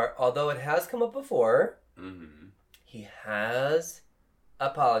bizarre. Although it has come up before. Mm-hmm. He has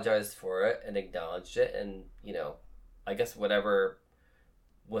apologized for it and acknowledged it. And, I guess whatever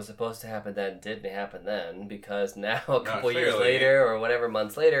was supposed to happen then didn't happen then, because now a couple years later or whatever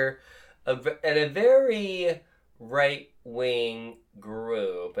months later, and a very right-wing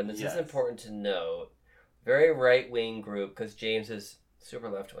group, and this is important to note, very right-wing group, because James is super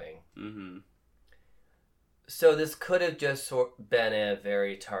left-wing. Mm-hmm. So this could have just been a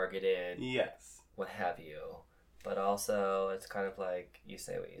very targeted, what have you. But also, it's kind of like, you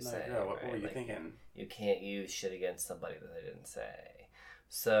say what you say. Girl, what were you thinking? You can't use shit against somebody that they didn't say.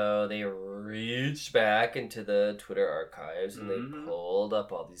 So they reached back into the Twitter archives and they pulled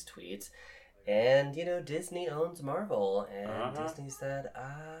up all these tweets. And, you know, Disney owns Marvel. And Disney said,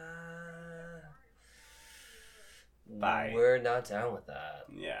 bye. We're not down with that.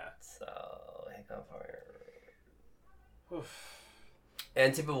 Yeah. So, hang on for it.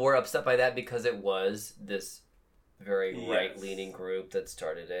 And people were upset by that because it was this very right-leaning group that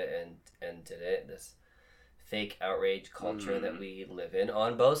started it and did it. This fake outrage culture that we live in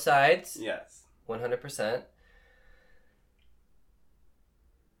on both sides. Yes. 100%.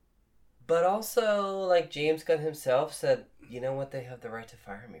 But also, like, James Gunn himself said, you know what, they have the right to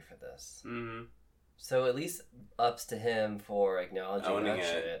fire me for this. Mm-hmm. So at least ups to him for acknowledging owning that it.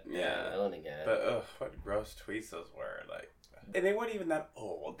 shit. Yeah. Owning it. But, what gross tweets those were. Like, and they weren't even that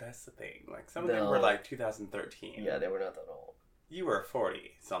old. That's the thing. Like, some of them were, like, 2013. Yeah, they were not that old. You were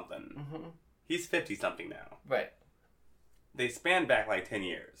 40-something. Mm-hmm. He's 50-something now. Right. They span back, like, 10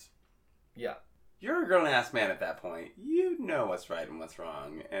 years. Yeah. You're a grown-ass man at that point. You know what's right and what's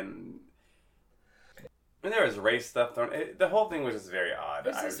wrong. And there was race stuff thrown. The whole thing was just very odd.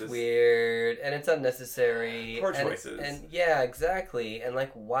 It's just weird, and it's unnecessary. Poor choices. And yeah, exactly. And,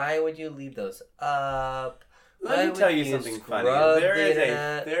 like, why would you leave those up? Let me tell you something funny. There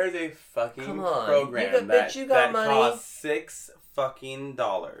is a fucking program that costs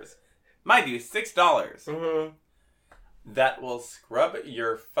 $6 Mind you, $6. Mm-hmm. That will scrub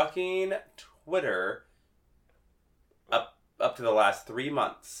your fucking Twitter up to the last 3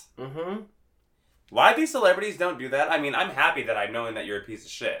 months. Mm-hmm. Why these celebrities don't do that? I mean, I'm happy that I'm knowing that you're a piece of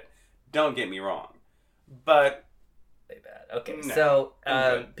shit. Don't get me wrong. But Way bad. Okay, no, so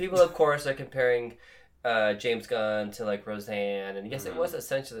people, of course, are comparing James Gunn to, like, Roseanne, and yes, it was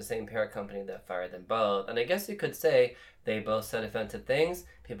essentially the same parent company that fired them both. And I guess you could say they both said offensive things,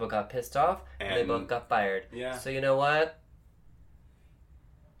 people got pissed off, and they both got fired. Yeah. So you know what?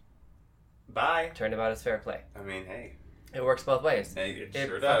 Bye. Turnabout is fair play. I mean, hey. It works both ways. It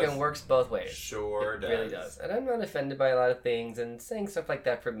sure It does. fucking works both ways. Sure does. It really does. And I'm not offended by a lot of things, and saying stuff like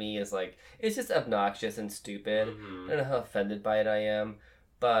that for me is like, it's just obnoxious and stupid. I don't know how offended by it I am,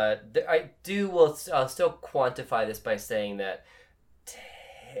 but I'll still quantify this by saying that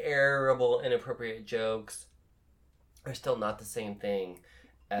terrible, inappropriate jokes are still not the same thing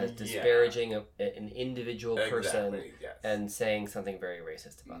as disparaging an individual person and saying something very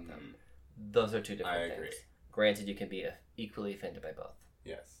racist about them. Those are two different things. Agree. Granted, you can be equally offended by both.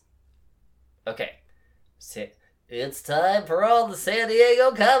 Yes. Okay. It's time for all the San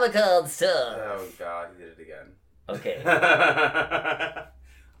Diego Comic-Con stuff. Oh, God, he did it again. Okay.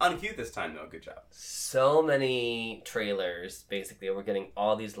 On cue this time, though. Good job. So many trailers, basically. We're getting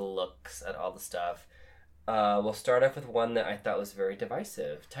all these looks at all the stuff. We'll start off with one that I thought was very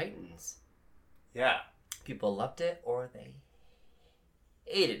divisive. Titans. Yeah. People loved it or they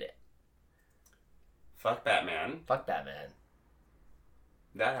hated it. Fuck Batman. Fuck Batman.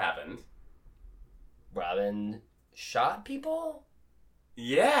 That happened. Robin shot people?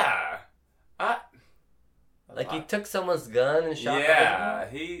 Yeah. Like, he took someone's gun and shot them?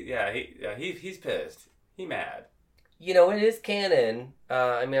 He's pissed. He mad. You know, it is canon.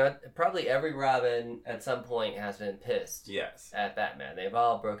 I mean, probably every Robin at some point has been pissed. Yes. At Batman. They've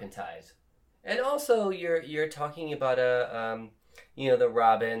all broken ties. And also, you're talking about the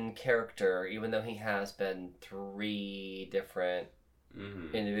Robin character, even though he has been 3 different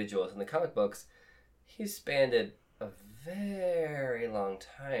individuals in the comic books, he's spanned a very long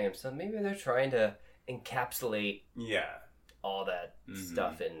time. So maybe they're trying to encapsulate all that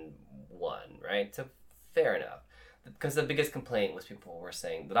stuff in one, right? So fair enough. Because the biggest complaint was people were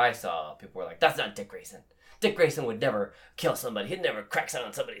saying, that I saw, people were like, that's not Dick Grayson. Dick Grayson would never kill somebody. He'd never crack something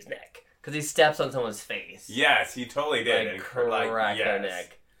on somebody's neck. Because he steps on someone's face. Yes, he totally did. And crack their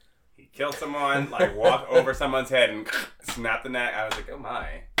neck. He killed someone, walked over someone's head and snapped the neck. I was like, oh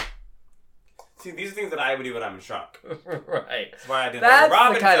my. See, these are things that I would do when I'm shrunk. Right. That's why I didn't That's like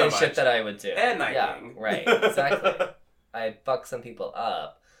Robin the kind so of shit that I would do. And Nightwing. Yeah, right. Exactly. I'd fuck some people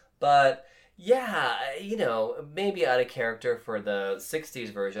up. But, yeah, maybe out of character for the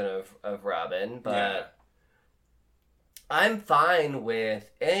 60s version of Robin, but... Yeah. I'm fine with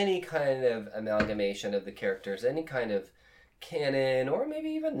any kind of amalgamation of the characters, any kind of canon, or maybe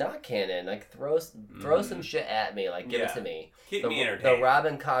even not canon. Like, throw some shit at me. Like, give it to me. Keep me entertained. The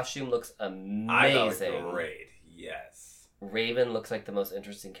Robin costume looks amazing. I thought it was great. Yes. Raven looks like the most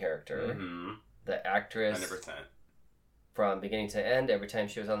interesting character. Mm-hmm. The actress... 100%. From beginning to end, every time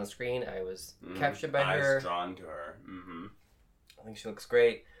she was on the screen, I was captured by her. I was drawn to her. Mm-hmm. I think she looks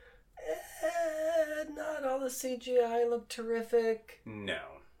great. Not all the CGI look terrific. No.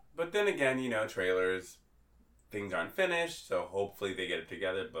 But then again, trailers things aren't finished, so hopefully they get it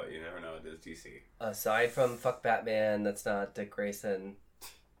together, but you never know, it is DC. Aside from fuck Batman, that's not Dick Grayson,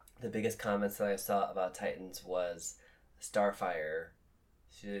 the biggest comments that I saw about Titans was Starfire.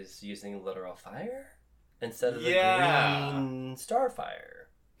 She's using literal fire instead of the green Starfire.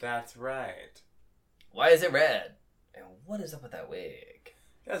 That's right. Why is it red? And what is up with that wig?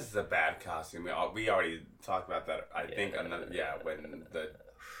 This is a bad costume. We already talked about that, I think, when the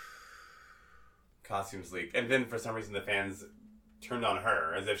costumes leaked. And then for some reason the fans turned on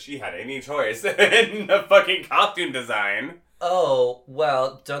her as if she had any choice in the fucking costume design. Oh,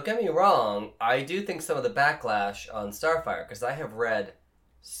 well, don't get me wrong. I do think some of the backlash on Starfire, because I have read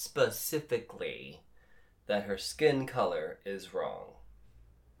specifically that her skin color is wrong.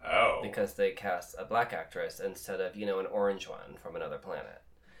 Oh. Because they cast a black actress instead of, an orange one from another planet.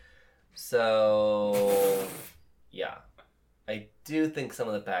 So, yeah. I do think some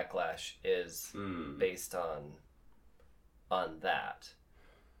of the backlash is based on that.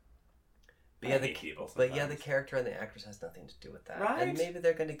 But the character and the actress has nothing to do with that. Right? And maybe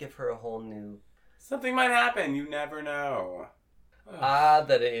they're going to give her a whole new... Something might happen. You never know.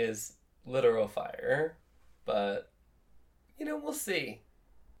 That it is literal fire. But, we'll see.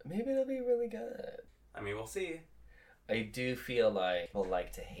 Maybe it'll be really good. I mean, we'll see. I do feel like people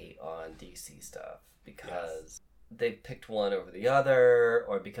like to hate on DC stuff because they picked one over the other,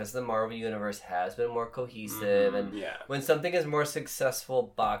 or because the Marvel Universe has been more cohesive. And when something is more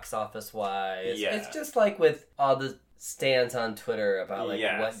successful box office-wise, it's just like with all the stands on Twitter about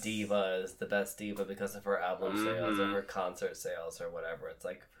what diva is the best diva because of her album sales or her concert sales or whatever. It's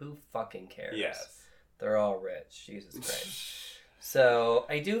like, who fucking cares? Yes. They're all rich. Jesus Christ. So,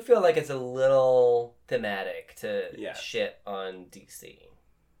 I do feel like it's a little thematic to shit on DC.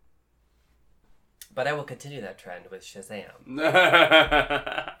 But I will continue that trend with Shazam.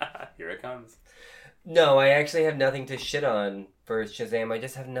 Here it comes. No, I actually have nothing to shit on for Shazam. I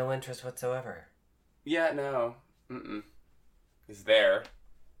just have no interest whatsoever. Yeah, no. It's there.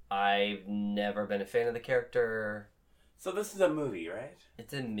 I've never been a fan of the character. So this is a movie, right?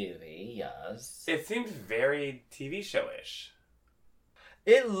 It's a movie, yes. It seems very TV show-ish.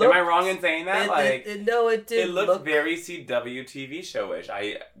 It looked... Am I wrong in saying that? No, it did. It looked very CW TV show-ish.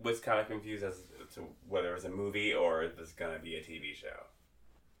 I was kind of confused as to whether it was a movie or if it's going to be a TV show.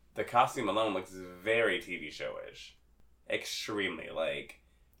 The costume alone looks very TV show-ish. Extremely.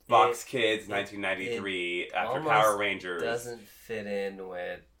 Fox Kids, 1993, after Power Rangers. It doesn't fit in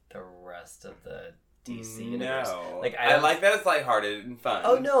with the rest of the DC universe. No. I like that it's lighthearted and fun.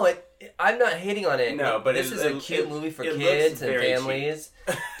 Oh, no. I'm not hating on it. No, but this is a cute movie for kids and families.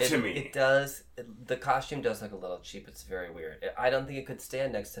 To me. It does. The costume does look a little cheap. It's very weird. I don't think it could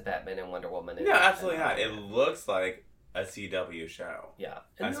stand next to Batman and Wonder Woman. No, absolutely not. It looks like a CW show. Yeah.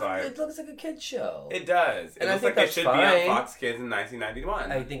 It looks like a kid's show. It does. It looks like it should be on Fox Kids in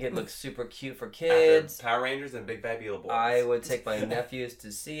 1991. I think it looks super cute for kids. After Power Rangers and Big Bad Beetleborgs. I would take my nephews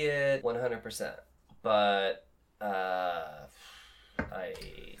to see it 100%. But,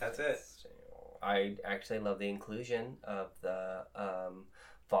 That's it. I actually love the inclusion of the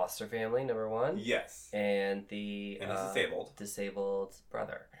foster family, number one. Yes. And the he's disabled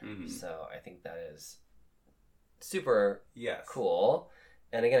brother. Mm-hmm. So I think that is super cool.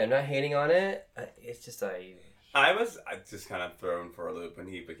 And again, I'm not hating on it. It's just I was just kind of thrown for a loop when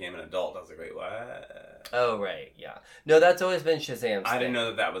he became an adult. I was like, wait, what? Oh, right, yeah. No, that's always been Shazam's I didn't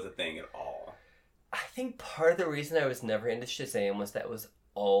know that was a thing at all. I think part of the reason I was never into Shazam was that was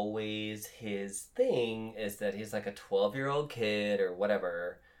always his thing, is that he's like a 12-year-old kid or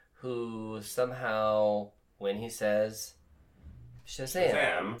whatever who somehow, when he says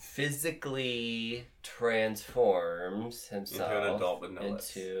Shazam. physically transforms himself into an adult with no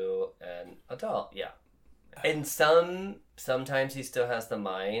into an adult. Yeah. And sometimes he still has the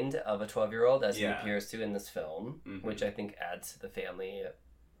mind of a 12-year-old, as he appears to in this film, which I think adds to the family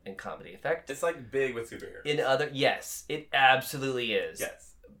and comedy effect. It's big with superheroes. Yes, it absolutely is.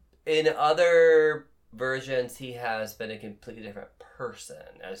 Yes. In other versions, he has been a completely different person,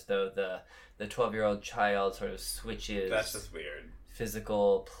 as though the 12-year-old child sort of switches. That's just weird.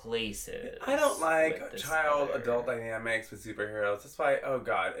 Physical places. I don't like child-adult dynamics with superheroes. That's why, oh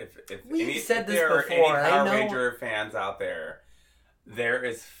god, if there are any Power Ranger fans out there, there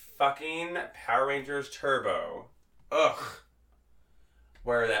is fucking Power Rangers Turbo. Ugh.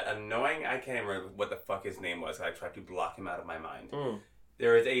 Where that annoying, I can't remember what the fuck his name was. I tried to block him out of my mind.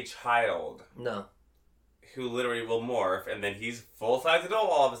 There is a child. No. Who literally will morph, and then he's full-size adult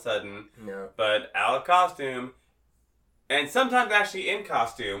all of a sudden. No. But out of costume, and sometimes actually in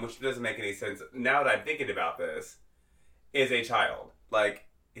costume, which doesn't make any sense now that I'm thinking about this, is a child.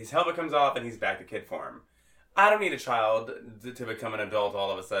 His helmet comes off and he's back to kid form. I don't need a child to become an adult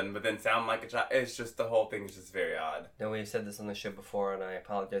all of a sudden, but then sound like a child. It's just, the whole thing is just very odd. No, we've said this on the show before, and I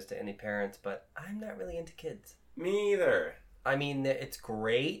apologize to any parents, but I'm not really into kids. Me either. I mean, it's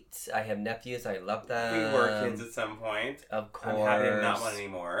great. I have nephews. I love them. We were kids at some point. Of course. I'm happy I'm not one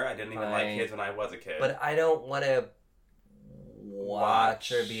anymore. I didn't even like kids when I was a kid. But I don't want to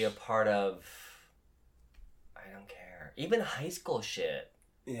watch or be a part of... I don't care. Even high school shit.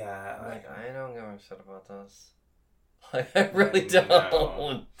 Yeah. I don't give a shit about this. Like, I really don't.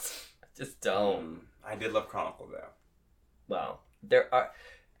 No. I just don't. I did love Chronicle, though. Well, there are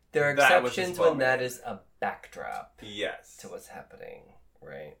exceptions when that is a backdrop. Yes. To what's happening,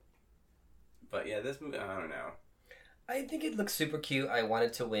 right? But yeah, this movie, I don't know. I think it looks super cute. I want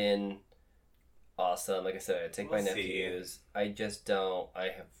it to win. Awesome. Like I said, I take my nephews. I just don't.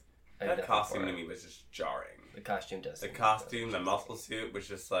 That costume to me was just jarring. The costume does. The costume, the muscle suit was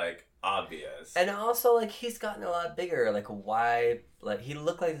just like obvious. And also, like, he's gotten a lot bigger. Like, why? Like, he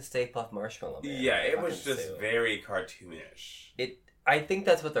looked like the Stay Puft Marshmallow Man. Yeah, it was just very cartoonish. I think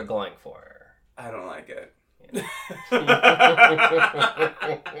that's what they're going for. I don't like it. Yeah.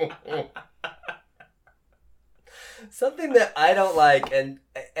 Something that I don't like, and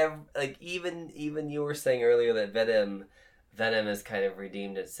like even you were saying earlier that Venom has kind of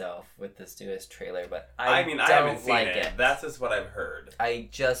redeemed itself with this newest trailer, but I haven't seen it. That's just what I've heard. I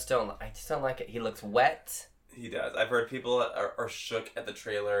just don't like it. He looks wet. He does. I've heard people are shook at the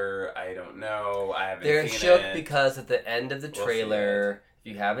trailer. I don't know. I haven't. They're seen shook it. because at the end of the trailer,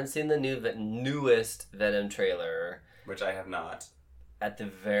 if you haven't seen the newest Venom trailer, which I have not. At the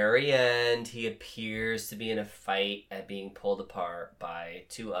very end, he appears to be in a fight and being pulled apart by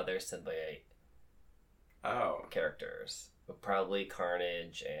two other symbiote characters. Probably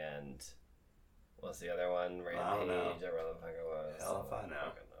Carnage and... What's the other one? Rampage? I don't know. Or whatever the fuck it was. Hell if I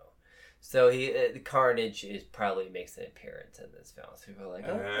know. So Carnage probably makes an appearance in this film. So people are like,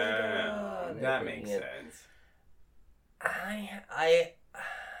 oh my god. That makes sense. I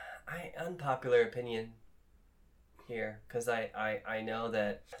unpopular opinion here, because I know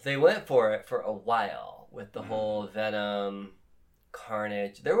that they went for it for a while with the whole Venom,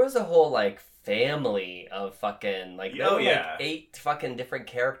 Carnage. There was a whole like family of fucking like like 8 fucking different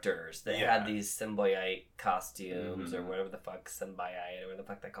characters that had these symbiote costumes or whatever the fuck, symbiote or whatever the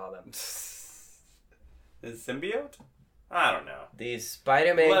fuck they call them. Is symbiote? I don't know. These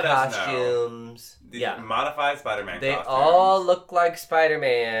Spider-Man costumes. These modified Spider-Man costumes. They all look like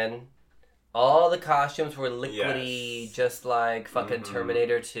Spider-Man. All the costumes were liquidy, just like fucking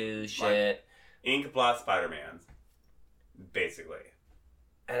Terminator 2 shit. Like ink blot Spider-Mans, basically.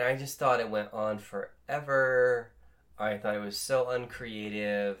 And I just thought it went on forever. I thought it was so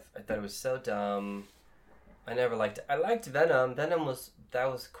uncreative. I thought it was so dumb. I never liked it. I liked Venom. That was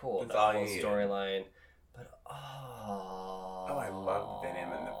cool. That's that whole storyline. But I love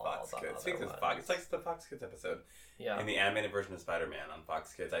Venom and the Fox Kids. Speaking of Fox, it's like the Fox Kids episode. Yeah. In the animated version of Spider-Man on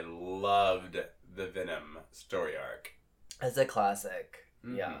Fox Kids, I loved the Venom story arc. It's a classic.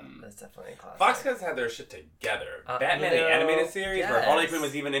 Yeah, that's definitely a classic. Fox Kids had their shit together. Batman, the animated series, where Harley Quinn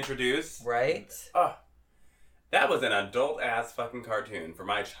was even introduced. Right? Oh, that was an adult-ass fucking cartoon for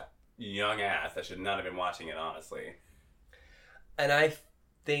my young ass. I should not have been watching it, honestly. And I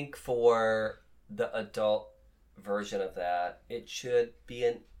think for the adult version of that, it should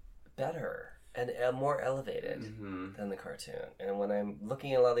be better and more elevated than the cartoon. And when I'm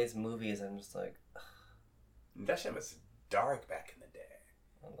looking at a lot of these movies, I'm just like... Ugh. That shit was dark back in the day.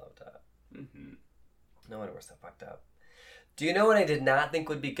 I love that. No wonder we're so fucked up. Do you know what I did not think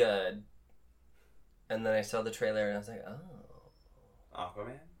would be good? And then I saw the trailer and I was like, oh.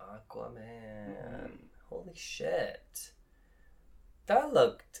 Aquaman. Holy shit. That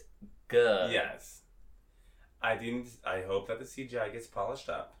looked good. Yes. I hope that the CGI gets polished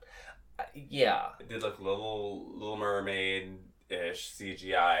up. Yeah. It did look Little Mermaid-ish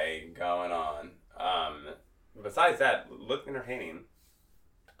CGI going on. Besides that, looked entertaining.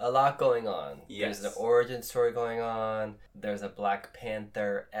 A lot going on. Yes. There's an origin story going on. There's a Black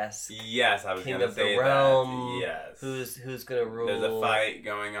Panther-esque yes, I was King gonna of say the Realm. That. Yes. Who's gonna rule? There's a fight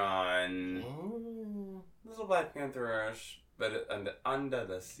going on. Little Black Panther-ish, but under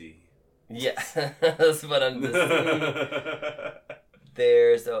the sea. Yeah, but under the sea.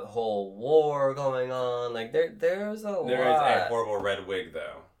 There's a whole war going on. Like there's a lot. There is a horrible red wig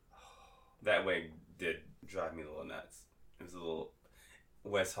though. That wig did drive me a little nuts. It was a little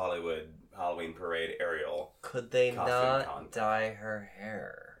West Hollywood Halloween Parade Ariel. Could they not dye her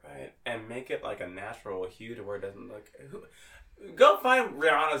hair? Right, and make it like a natural hue to where it doesn't look. Go find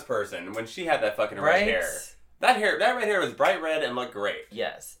Rihanna's person when she had that fucking red hair. That red hair was bright red and looked great.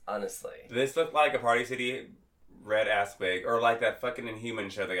 Yes, honestly. This looked like a Party City red ass wig, or like that fucking Inhuman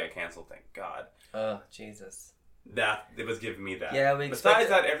show that got canceled. Thank God. Oh, Jesus. That it was giving me that. Yeah, Besides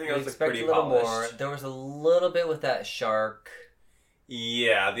that, everything else looked pretty a little polished. more. There was a little bit with that shark.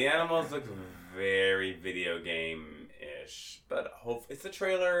 Yeah, the animals look very video game-ish, but it's a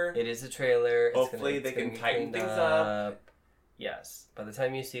trailer. It is a trailer. Hopefully they can tighten things up. Yes. By the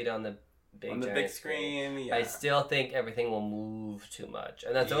time you see it on the big screen, yeah. I still think everything will move too much,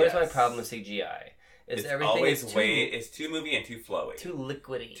 and that's always my problem with CGI. It's everything always it's too movie and too flowy, too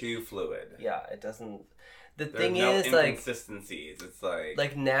liquidy, too fluid. Yeah, it doesn't. The There's thing no is, inconsistencies. It's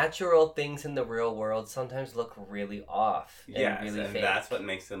like natural things in the real world sometimes look really off. Yes, and fake. That's what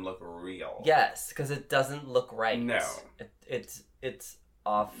makes them look real. Yes, because it doesn't look right. No, it's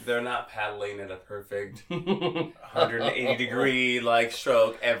off. They're not paddling at a perfect 180 degree like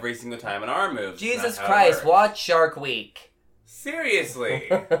stroke every single time an arm moves. Jesus Christ! Watch Shark Week. Seriously.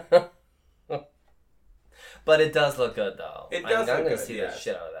 But it does look good though. It does. I'm gonna see the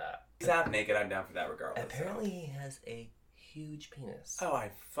shit out of that. He's half naked. I'm down for that regardless. Apparently, he has a huge penis. Oh,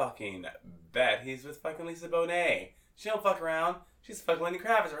 I fucking bet he's with fucking Lisa Bonet. She don't fuck around. She's fucking Lenny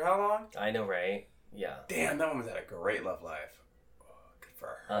Kravitz for how long? I know, right? Yeah. Damn, that woman's had a great love life. Oh, good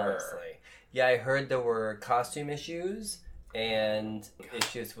for her. Honestly, yeah, I heard there were costume issues and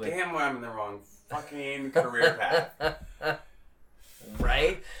issues with. Damn, I'm in the wrong fucking career path.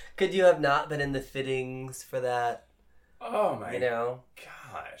 Right? Could you have not been in the fittings for that? Oh my. Gosh.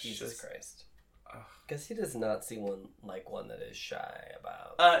 Jesus Christ. Guess he does not see one that is shy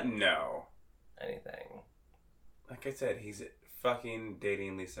about. No. Anything. Like I said, he's fucking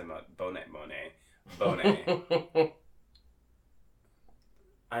dating Lisa Bonet.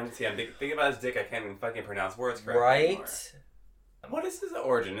 I'm thinking about his dick. I can't even fucking pronounce words correctly. Right? Anymore. What is his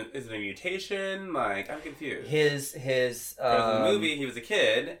origin? Is it a mutation? Like, I'm confused. His in the movie, he was a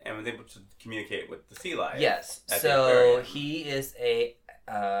kid and was able to communicate with the sea lion. Yes. So he is a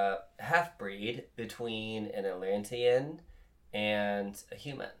half-breed between an Atlantean and a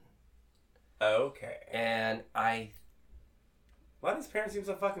human. Okay. And why do his parents seem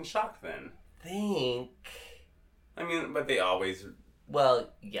so fucking shocked then? I mean, but they always... Well,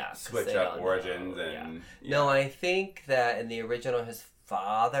 yeah. Switch up origins and... Yeah. No, I think that in the original, his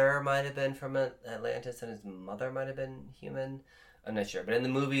father might have been from Atlantis and his mother might have been human. I'm not sure. But in the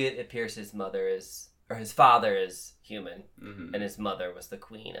movie, it appears his father is human, and his mother was the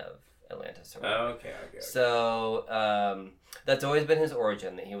queen of Atlantis. Okay. So, that's always been his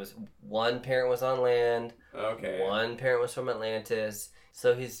origin. That one parent was on land. Okay. One parent was from Atlantis.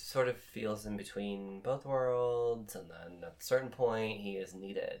 So he sort of feels in between both worlds, and then at a certain point he is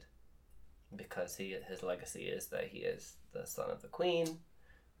needed because his legacy is that he is the son of the queen,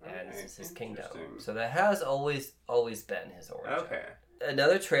 and this is his kingdom. So that has always been his origin. Okay.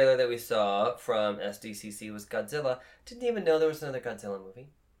 Another trailer that we saw from SDCC was Godzilla. Didn't even know there was another Godzilla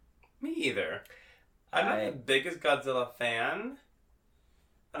movie. Me either. I'm not the biggest Godzilla fan,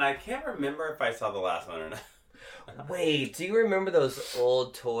 and I can't remember if I saw the last one or not. Wait, do you remember those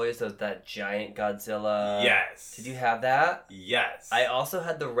old toys, that giant Godzilla? Yes. Did you have that? Yes. I also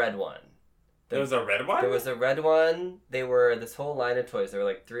had the red one. There was a red one? There was a red one. They were this whole line of toys. There were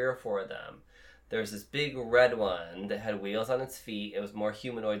like 3 or 4 of them. There was this big red one that had wheels on its feet. It was more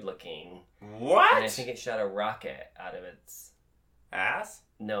humanoid looking. What? And I think it shot a rocket out of its... ass?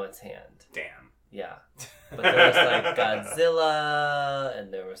 No, its hand. Damn. Yeah. But there was like Godzilla,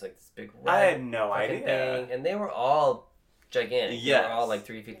 and there was like this big red I had no idea. thing, and they were all gigantic. Yes. They were all like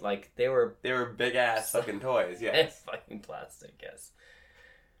 3 feet. Like they were big ass fucking toys. Yes. Fucking plastic. Yes.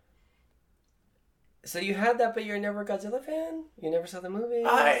 So you had that, but you're never a Godzilla fan. You never saw the movie.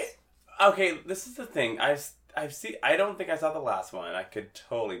 Okay. This is the thing. I've seen. I don't think I saw the last one. I could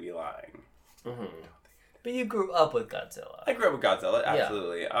totally be lying. Mm-hmm. But you grew up with Godzilla. I grew up with Godzilla,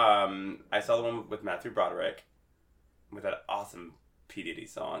 absolutely. Yeah. I saw the one with Matthew Broderick with that awesome P. Diddy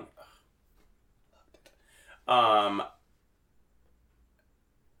song. Loved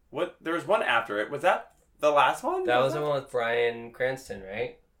it. There was one after it. Was that the last one? That was the one with Bryan Cranston,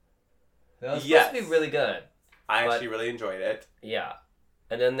 right? That was supposed to be really good. I actually really enjoyed it. Yeah.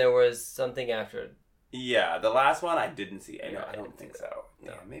 And then there was something after. Yeah, the last one I didn't see. I don't think so.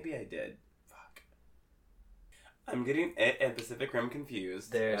 No. Yeah, maybe I did. I'm getting it and Pacific Rim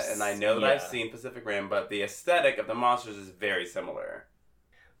confused. And I know that I've seen Pacific Rim, but the aesthetic of the monsters is very similar.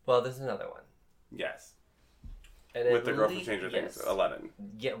 Well, there's another one. Yes. And with the girl from Stranger Things, 11.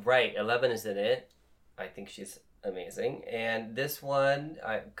 Yeah, right. 11 is in it. I think she's amazing. And this one,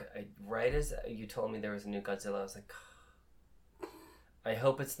 I right as you told me there was a new Godzilla, I was like, I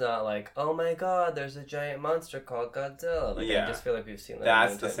hope it's not like, oh my god, there's a giant monster called Godzilla. Like, I just feel like we've seen that.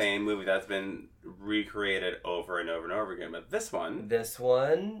 That's the same movie that's been recreated over and over and over again. But this one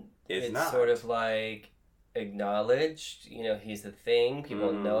is not. Sort of like acknowledged. You know, he's the thing.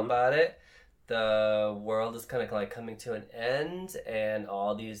 People know about it. The world is kind of like coming to an end, and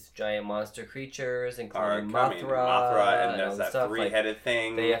all these giant monster creatures, including Mothra, and there's that three-headed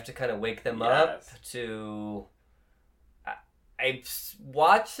thing. They have to kind of wake them up to. I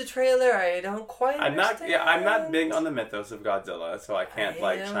watched the trailer. I don't quite understand. I'm not big on the mythos of Godzilla, so I can't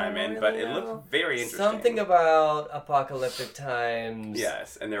chime in. But it looks very interesting. Something about apocalyptic times.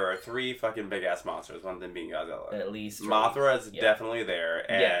 Yes, and there are 3 fucking big ass monsters. One of them being Godzilla. At least Mothra is definitely there,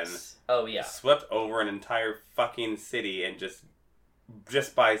 and swept over an entire fucking city, and just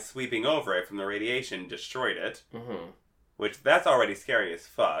by sweeping over it from the radiation, destroyed it. Mm-hmm. Which that's already scary as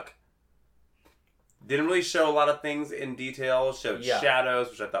fuck. Didn't really show a lot of things in detail. Showed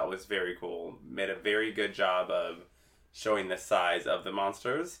shadows, which I thought was very cool. Made a very good job of showing the size of the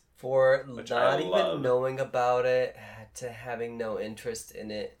monsters. For not even knowing about it, to having no interest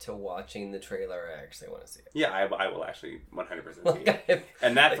in it, to watching the trailer, I actually want to see it. Yeah, I will actually 100% see it.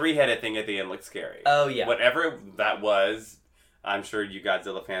 And that 3-headed thing at the end looked scary. Oh, yeah. Whatever that was, I'm sure you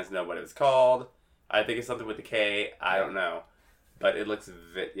Godzilla fans know what it was called. I think it's something with the K. I don't know. But it looks,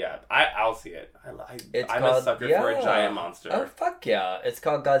 I'll see it. I'm a sucker for a giant monster. Oh, fuck yeah. It's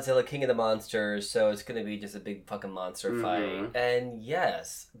called Godzilla King of the Monsters, so it's going to be just a big fucking monster fight. And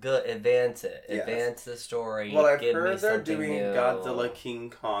yes, good, advance it. Yes. Advance the story. Well, I've heard they're doing Godzilla King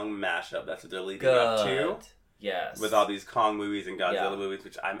Kong mashup. That's what they're leading up to. Yes. With all these Kong movies and Godzilla movies,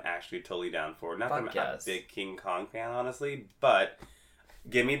 which I'm actually totally down for. Not that I'm a big King Kong fan, honestly, but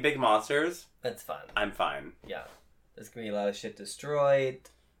give me big monsters. That's fun. I'm fine. Yeah. There's going to be a lot of shit destroyed.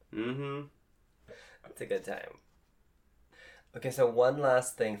 Mm-hmm. It's a good time. Okay, so one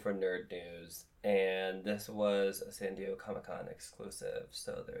last thing for nerd news. And this was a San Diego Comic-Con exclusive,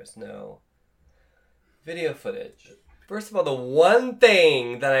 so there's no video footage. First of all, the one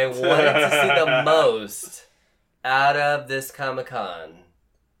thing that I wanted to see the most out of this Comic-Con,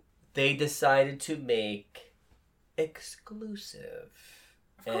 they decided to make exclusive.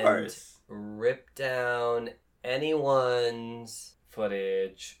 Of course. And rip down anyone's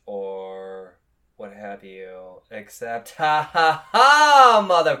footage or what have you, except motherfucker,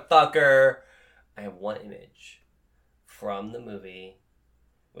 I have one image from the movie,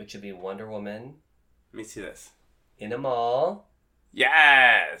 which would be Wonder Woman. Let me see this. In a mall.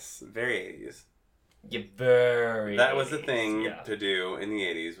 Yes! Very 80s. Yeah, very That was the thing to do in the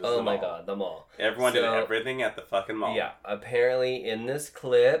 80s. Was the mall. God, the mall. Everyone did everything at the fucking mall. Yeah, apparently in this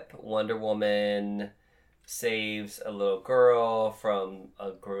clip, Wonder Woman saves a little girl from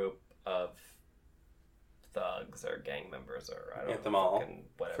a group of thugs or gang members or I don't know. At the mall.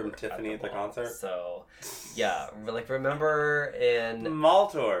 Whatever, from Tiffany at the concert. So, yeah, like remember in... Mall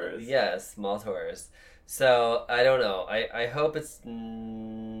tours. Yes, mall tours. So, I don't know. I hope it's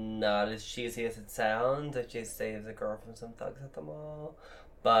not as cheesy as it sounds if she saves a girl from some thugs at the mall.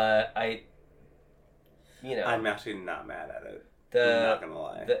 But I'm actually not mad at it. I'm not gonna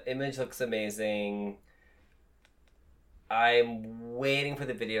lie. The image looks amazing. I'm waiting for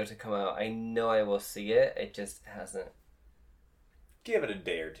the video to come out. I know I will see it. It just hasn't. Give it a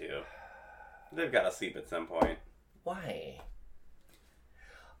day or two. They've got to sleep at some point. Why?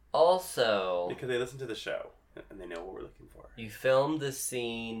 Also... because they listen to the show, and they know what we're looking for. You filmed this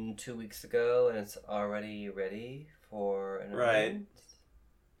scene 2 weeks ago, and it's already ready for an event?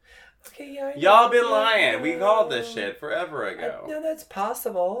 Okay, yeah. Y'all been lying. We called this shit forever ago. No, that's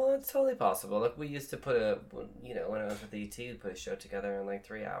possible. It's totally possible. Like, we used to put when I was with ET, we put a show together in like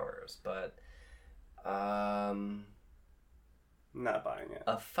 3 hours. But, not buying it.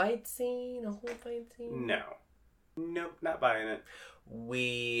 A fight scene? A whole fight scene? No. Nope, not buying it.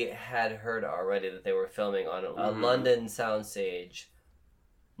 We had heard already that they were filming on a London soundstage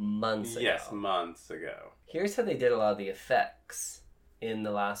months ago. Yes, months ago. Here's how they did a lot of the effects in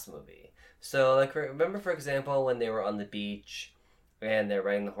the last movie. So, like, remember, for example, when they were on the beach and they're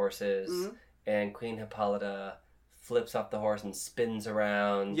riding the horses and Queen Hippolyta flips off the horse and spins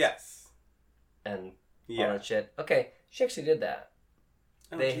around. Yes. And all that shit. Okay, she actually did that.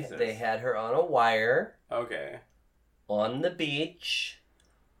 Oh, they had her on a wire. Okay. On the beach.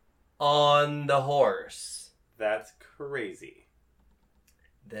 On the horse. That's crazy.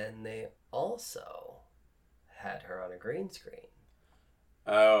 Then they also had her on a green screen.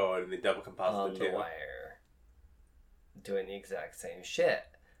 Oh, and they double composite on the wire, doing the exact same shit.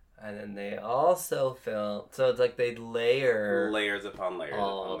 And then they also film, so it's like they layer layers upon layers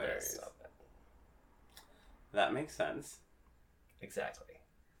all upon layers. This stuff. That makes sense. Exactly.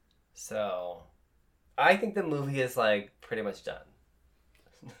 So, I think the movie is, like, pretty much done.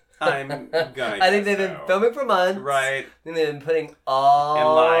 I'm gonna I think they've been filming for months. Right. I think they've been putting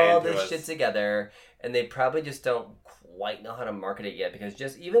all this shit together, and they probably just don't quite know how to market it yet, because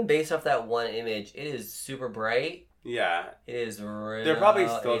just even based off that one image, it is super bright. Yeah. It is real. They're probably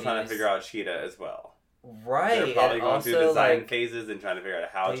still trying to figure out Cheetah as well. Right. They're probably and going also, through design like, phases and trying to figure out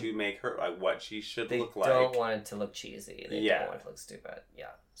how to make her, like, what she should look like. They don't want it to look cheesy. They don't want it to look stupid. Yeah.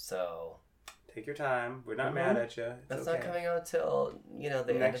 So... Take your time. We're not mad at you. That's not coming out till, the end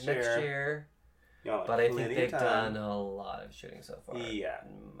of next year. But I think they've done a lot of shooting so far. Yeah.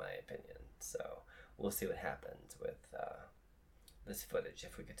 In my opinion. So we'll see what happens with this footage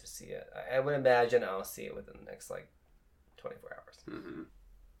if we get to see it. I would imagine I'll see it within the next, 24 hours. Mm-hmm.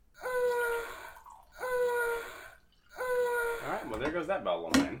 All right. Well, there goes that bottle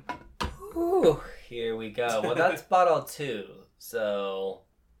of wine. Ooh, here we go. Well, that's bottle 2. So...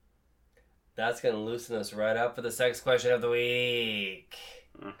 that's going to loosen us right up for the sex question of the week.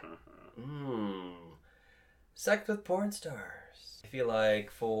 Sex with porn stars. I feel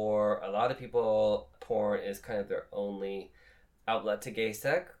like for a lot of people, porn is kind of their only outlet to gay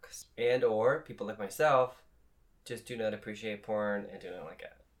sex, and or people like myself just do not appreciate porn and do not like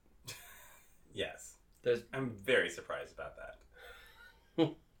it. Yes. I'm very surprised about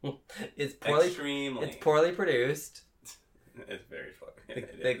that. It's poorly produced. It's very funny.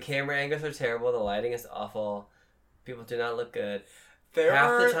 The camera angles are terrible. The lighting is awful. People do not look good.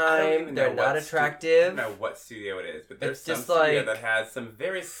 Half the time, they're not attractive. I don't know what studio it is, but there's some studio that has some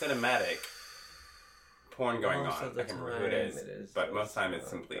very cinematic porn going on. I can't remember who it is, but most of the time it's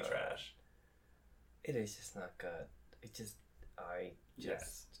complete trash. It is just not good.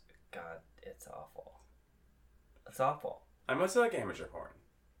 God, it's awful. It's awful. I mostly like amateur porn.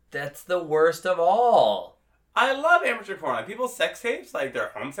 That's the worst of all. I love amateur porn. Like people's sex tapes, like their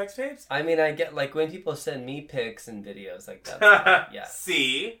home sex tapes. I mean, I get when people send me pics and videos like that. Yeah.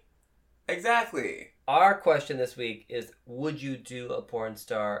 See? Exactly. Our question this week is, would you do a porn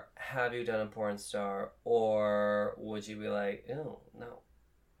star? Have you done a porn star? Or would you be like, ew, no.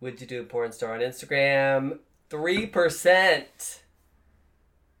 Would you do a porn star on Instagram? 3%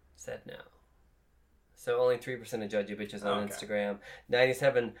 said no. So only 3% of Judgy Bitches on Instagram.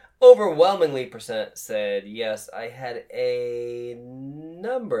 97 overwhelmingly % said yes. I had a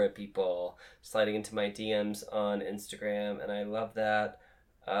number of people sliding into my DMs on Instagram, and I love that.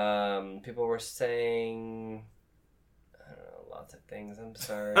 People were saying, I don't know, lots of things. I'm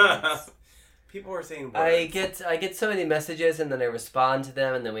sorry. People were saying words. I get so many messages, and then I respond to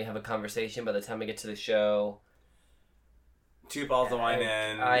them, and then we have a conversation. By the time I get to the show, 2 balls of wine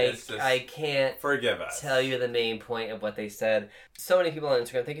in. I can't forgive us. Tell you the main point of what they said. So many people on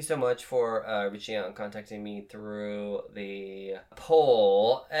Instagram. Thank you so much for reaching out and contacting me through the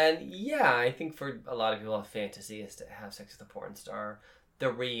poll. And yeah, I think for a lot of people, a fantasy is to have sex with a porn star.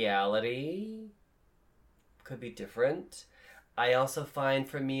 The reality could be different. I also find,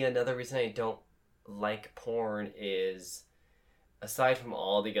 for me, another reason I don't like porn is, aside from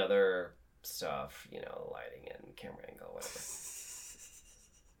all the other stuff, lighting and camera angle, whatever,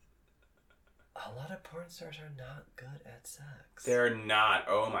 a lot of porn stars are not good at sex. They're not.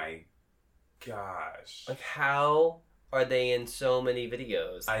 Oh my gosh. How are they in so many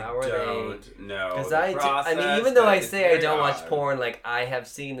videos? How are they? I don't know. Because I mean, even though I say I don't watch porn, I have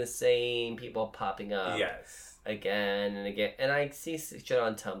seen the same people popping up. Yes. Again and again. And I see shit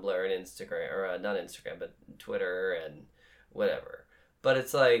on Tumblr and Instagram, or not Instagram, but Twitter and whatever. But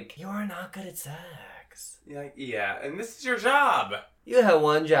it's you are not good at sex. Yeah, and this is your job. You have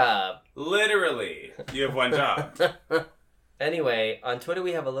one job. Literally, you have one job. Anyway, on Twitter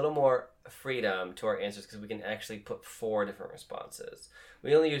we have a little more freedom to our answers because we can actually put 4 different responses.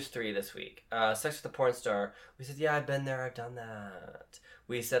 We only used 3 this week. Sex with a porn star. We said, yeah, I've been there, I've done that.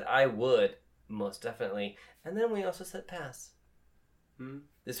 We said, I would, most definitely. And then we also said pass.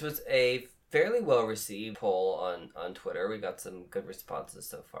 This was a fairly well-received poll on Twitter. We got some good responses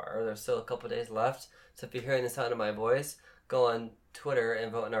so far. There's still a couple days left. So if you're hearing the sound of my voice, go on Twitter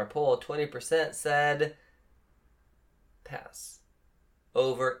and vote in our poll. 20% said pass.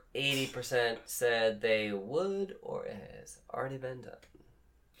 Over 80% said they would or it has already been done.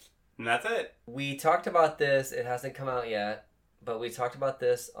 And that's it. We talked about this. It hasn't come out yet. But we talked about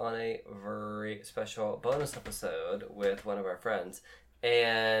this on a very special bonus episode with one of our friends.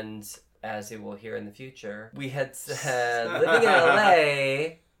 And as you will hear in the future, we had said living in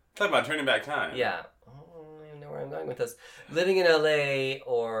LA. Talk about turning back time. Yeah. I don't even know where I'm going with this. Living in LA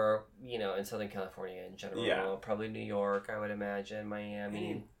or, in Southern California in general. Yeah. Probably New York, I would imagine.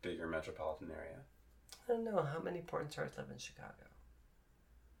 Miami. Bigger metropolitan area. I don't know. How many porn stars live in Chicago?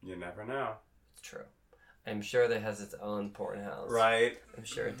 You never know. It's true. I'm sure that has its own porn house. Right. I'm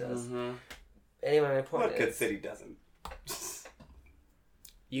sure it does. Mm-hmm. Anyway, my point is... What good city doesn't?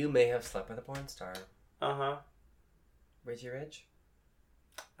 You may have slept with a porn star. Uh-huh. Richie Rich?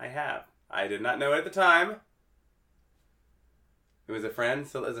 I have. I did not know it at the time. It was a friend,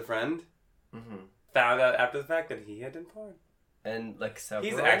 still is a friend. Mm-hmm. Found out after the fact that he had done porn. And, like,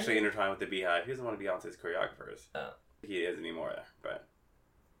 several... He's actually intertwined with the Beehive. He was one of Beyonce's choreographers. Oh. He is anymore, but...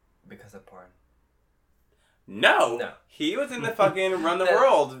 Because of porn. No! He was in the fucking Run the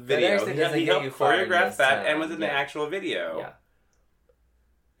World video. He helped choreograph that and was in the actual video. Yeah.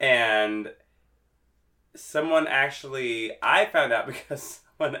 And someone actually... I found out because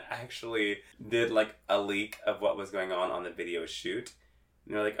someone actually did, like, a leak of what was going on the video shoot.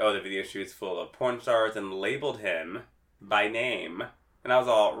 And they're like, oh, the video shoot's full of porn stars, and labeled him by name. And I was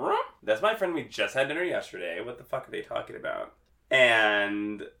all, Ruh? That's my friend we just had dinner yesterday. What the fuck are they talking about?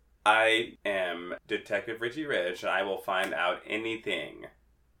 And I am Detective Richie Rich, and I will find out anything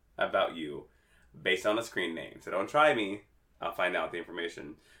about you based on the screen name. So don't try me. I'll find out the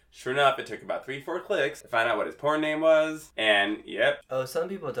information. Sure enough, it took about 3-4 clicks to find out what his porn name was. And, yep. Oh, some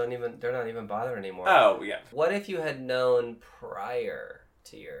people they're not even bothered anymore. Oh, yeah. What if you had known prior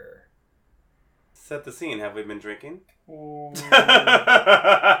to your... Set the scene. Have we been drinking? It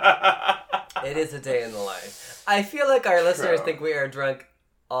is a day in the life. I feel like our listeners think we are drunk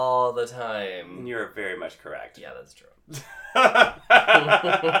all the time. You're very much correct. Yeah, that's true.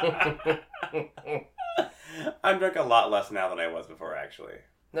 I'm drunk a lot less now than I was before, actually.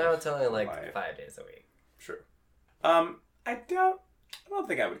 No, it's only like 5 days a week. True. I don't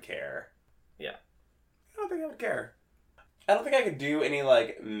think I would care. Yeah. I don't think I would care. I don't think I could do any,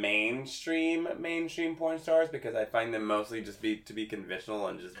 like, mainstream porn stars because I find them mostly just to be conventional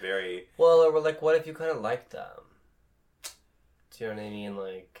and just very... Well, or like, what if you kind of liked them? Do you know what I mean?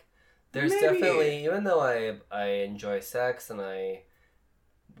 Like, there's definitely, even though I enjoy sex and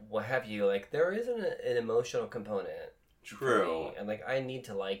what have you, like, there is an emotional component. True. And, like, I need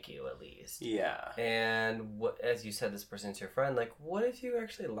to like you at least. Yeah. And, as you said, this person's your friend. Like, what if you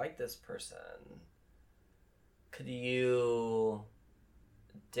actually like this person? Could you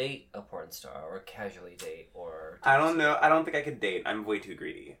date a porn star or casually date or... I don't know. I don't think I could date. I'm way too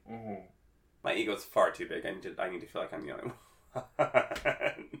greedy. Mm-hmm. My ego's far too big. I need to feel like I'm the only one.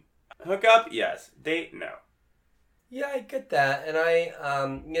 Hook up? Yes. Date? No. Yeah, I get that. And I,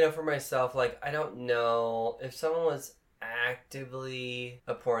 for myself, like, I don't know if someone was actively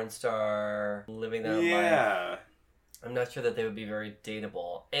a porn star living that life. I'm not sure that they would be very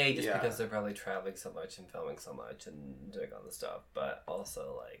dateable. Because they're probably traveling so much and filming so much and doing all this stuff. But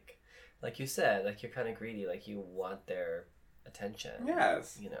also, like you said, like, you're kind of greedy. Like, you want their attention.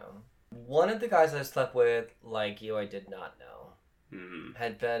 Yes. One of the guys I slept with, like you, I did not know. Mm-hmm.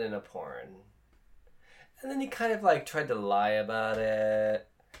 Had been in a porn. And then he kind of, like, tried to lie about it.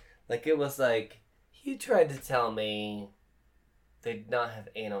 Like, it was like, he tried to tell me they did not have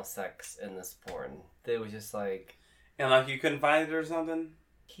anal sex in this porn. They was just like... And, like, you couldn't find it or something?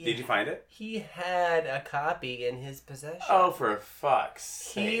 Did you find it? He had a copy in his possession. Oh, for fuck's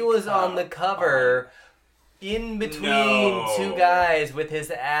sake. He was on the cover in between two guys with his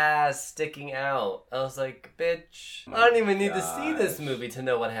ass sticking out. I was like, bitch, I don't even need to see this movie to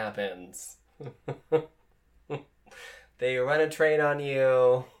know what happens. They run a train on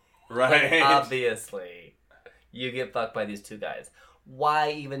you. Right. And obviously, you get fucked by these two guys.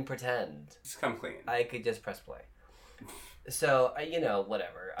 Why even pretend? Just come clean. I could just press play. So,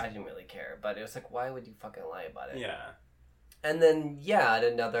 whatever. I didn't really care. But it was like, why would you fucking lie about it? Yeah. And then, at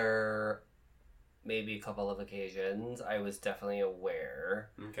another, maybe a couple of occasions, I was definitely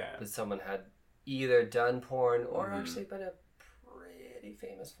aware that someone had either done porn or actually been a pretty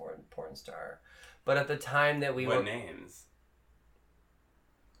famous porn star. But at the time that we were... What names?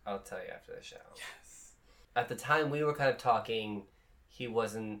 I'll tell you after the show. Yes. At the time we were kind of talking, he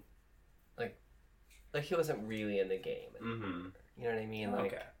wasn't, like he wasn't really in the game. Mm-hmm. You know what I mean?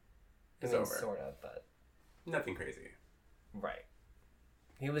 Like, okay. It's over. Sort of, but... Nothing crazy. Right.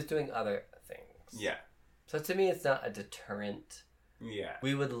 He was doing other things. Yeah. So to me, it's not a deterrent. Yeah.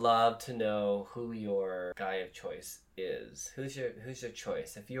 We would love to know who your guy of choice is. Who's your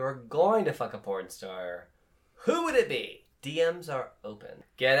choice? If you're going to fuck a porn star, who would it be? DMs are open.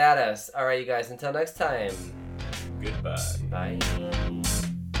 Get at us. All right, you guys. Until next time. Goodbye. Bye.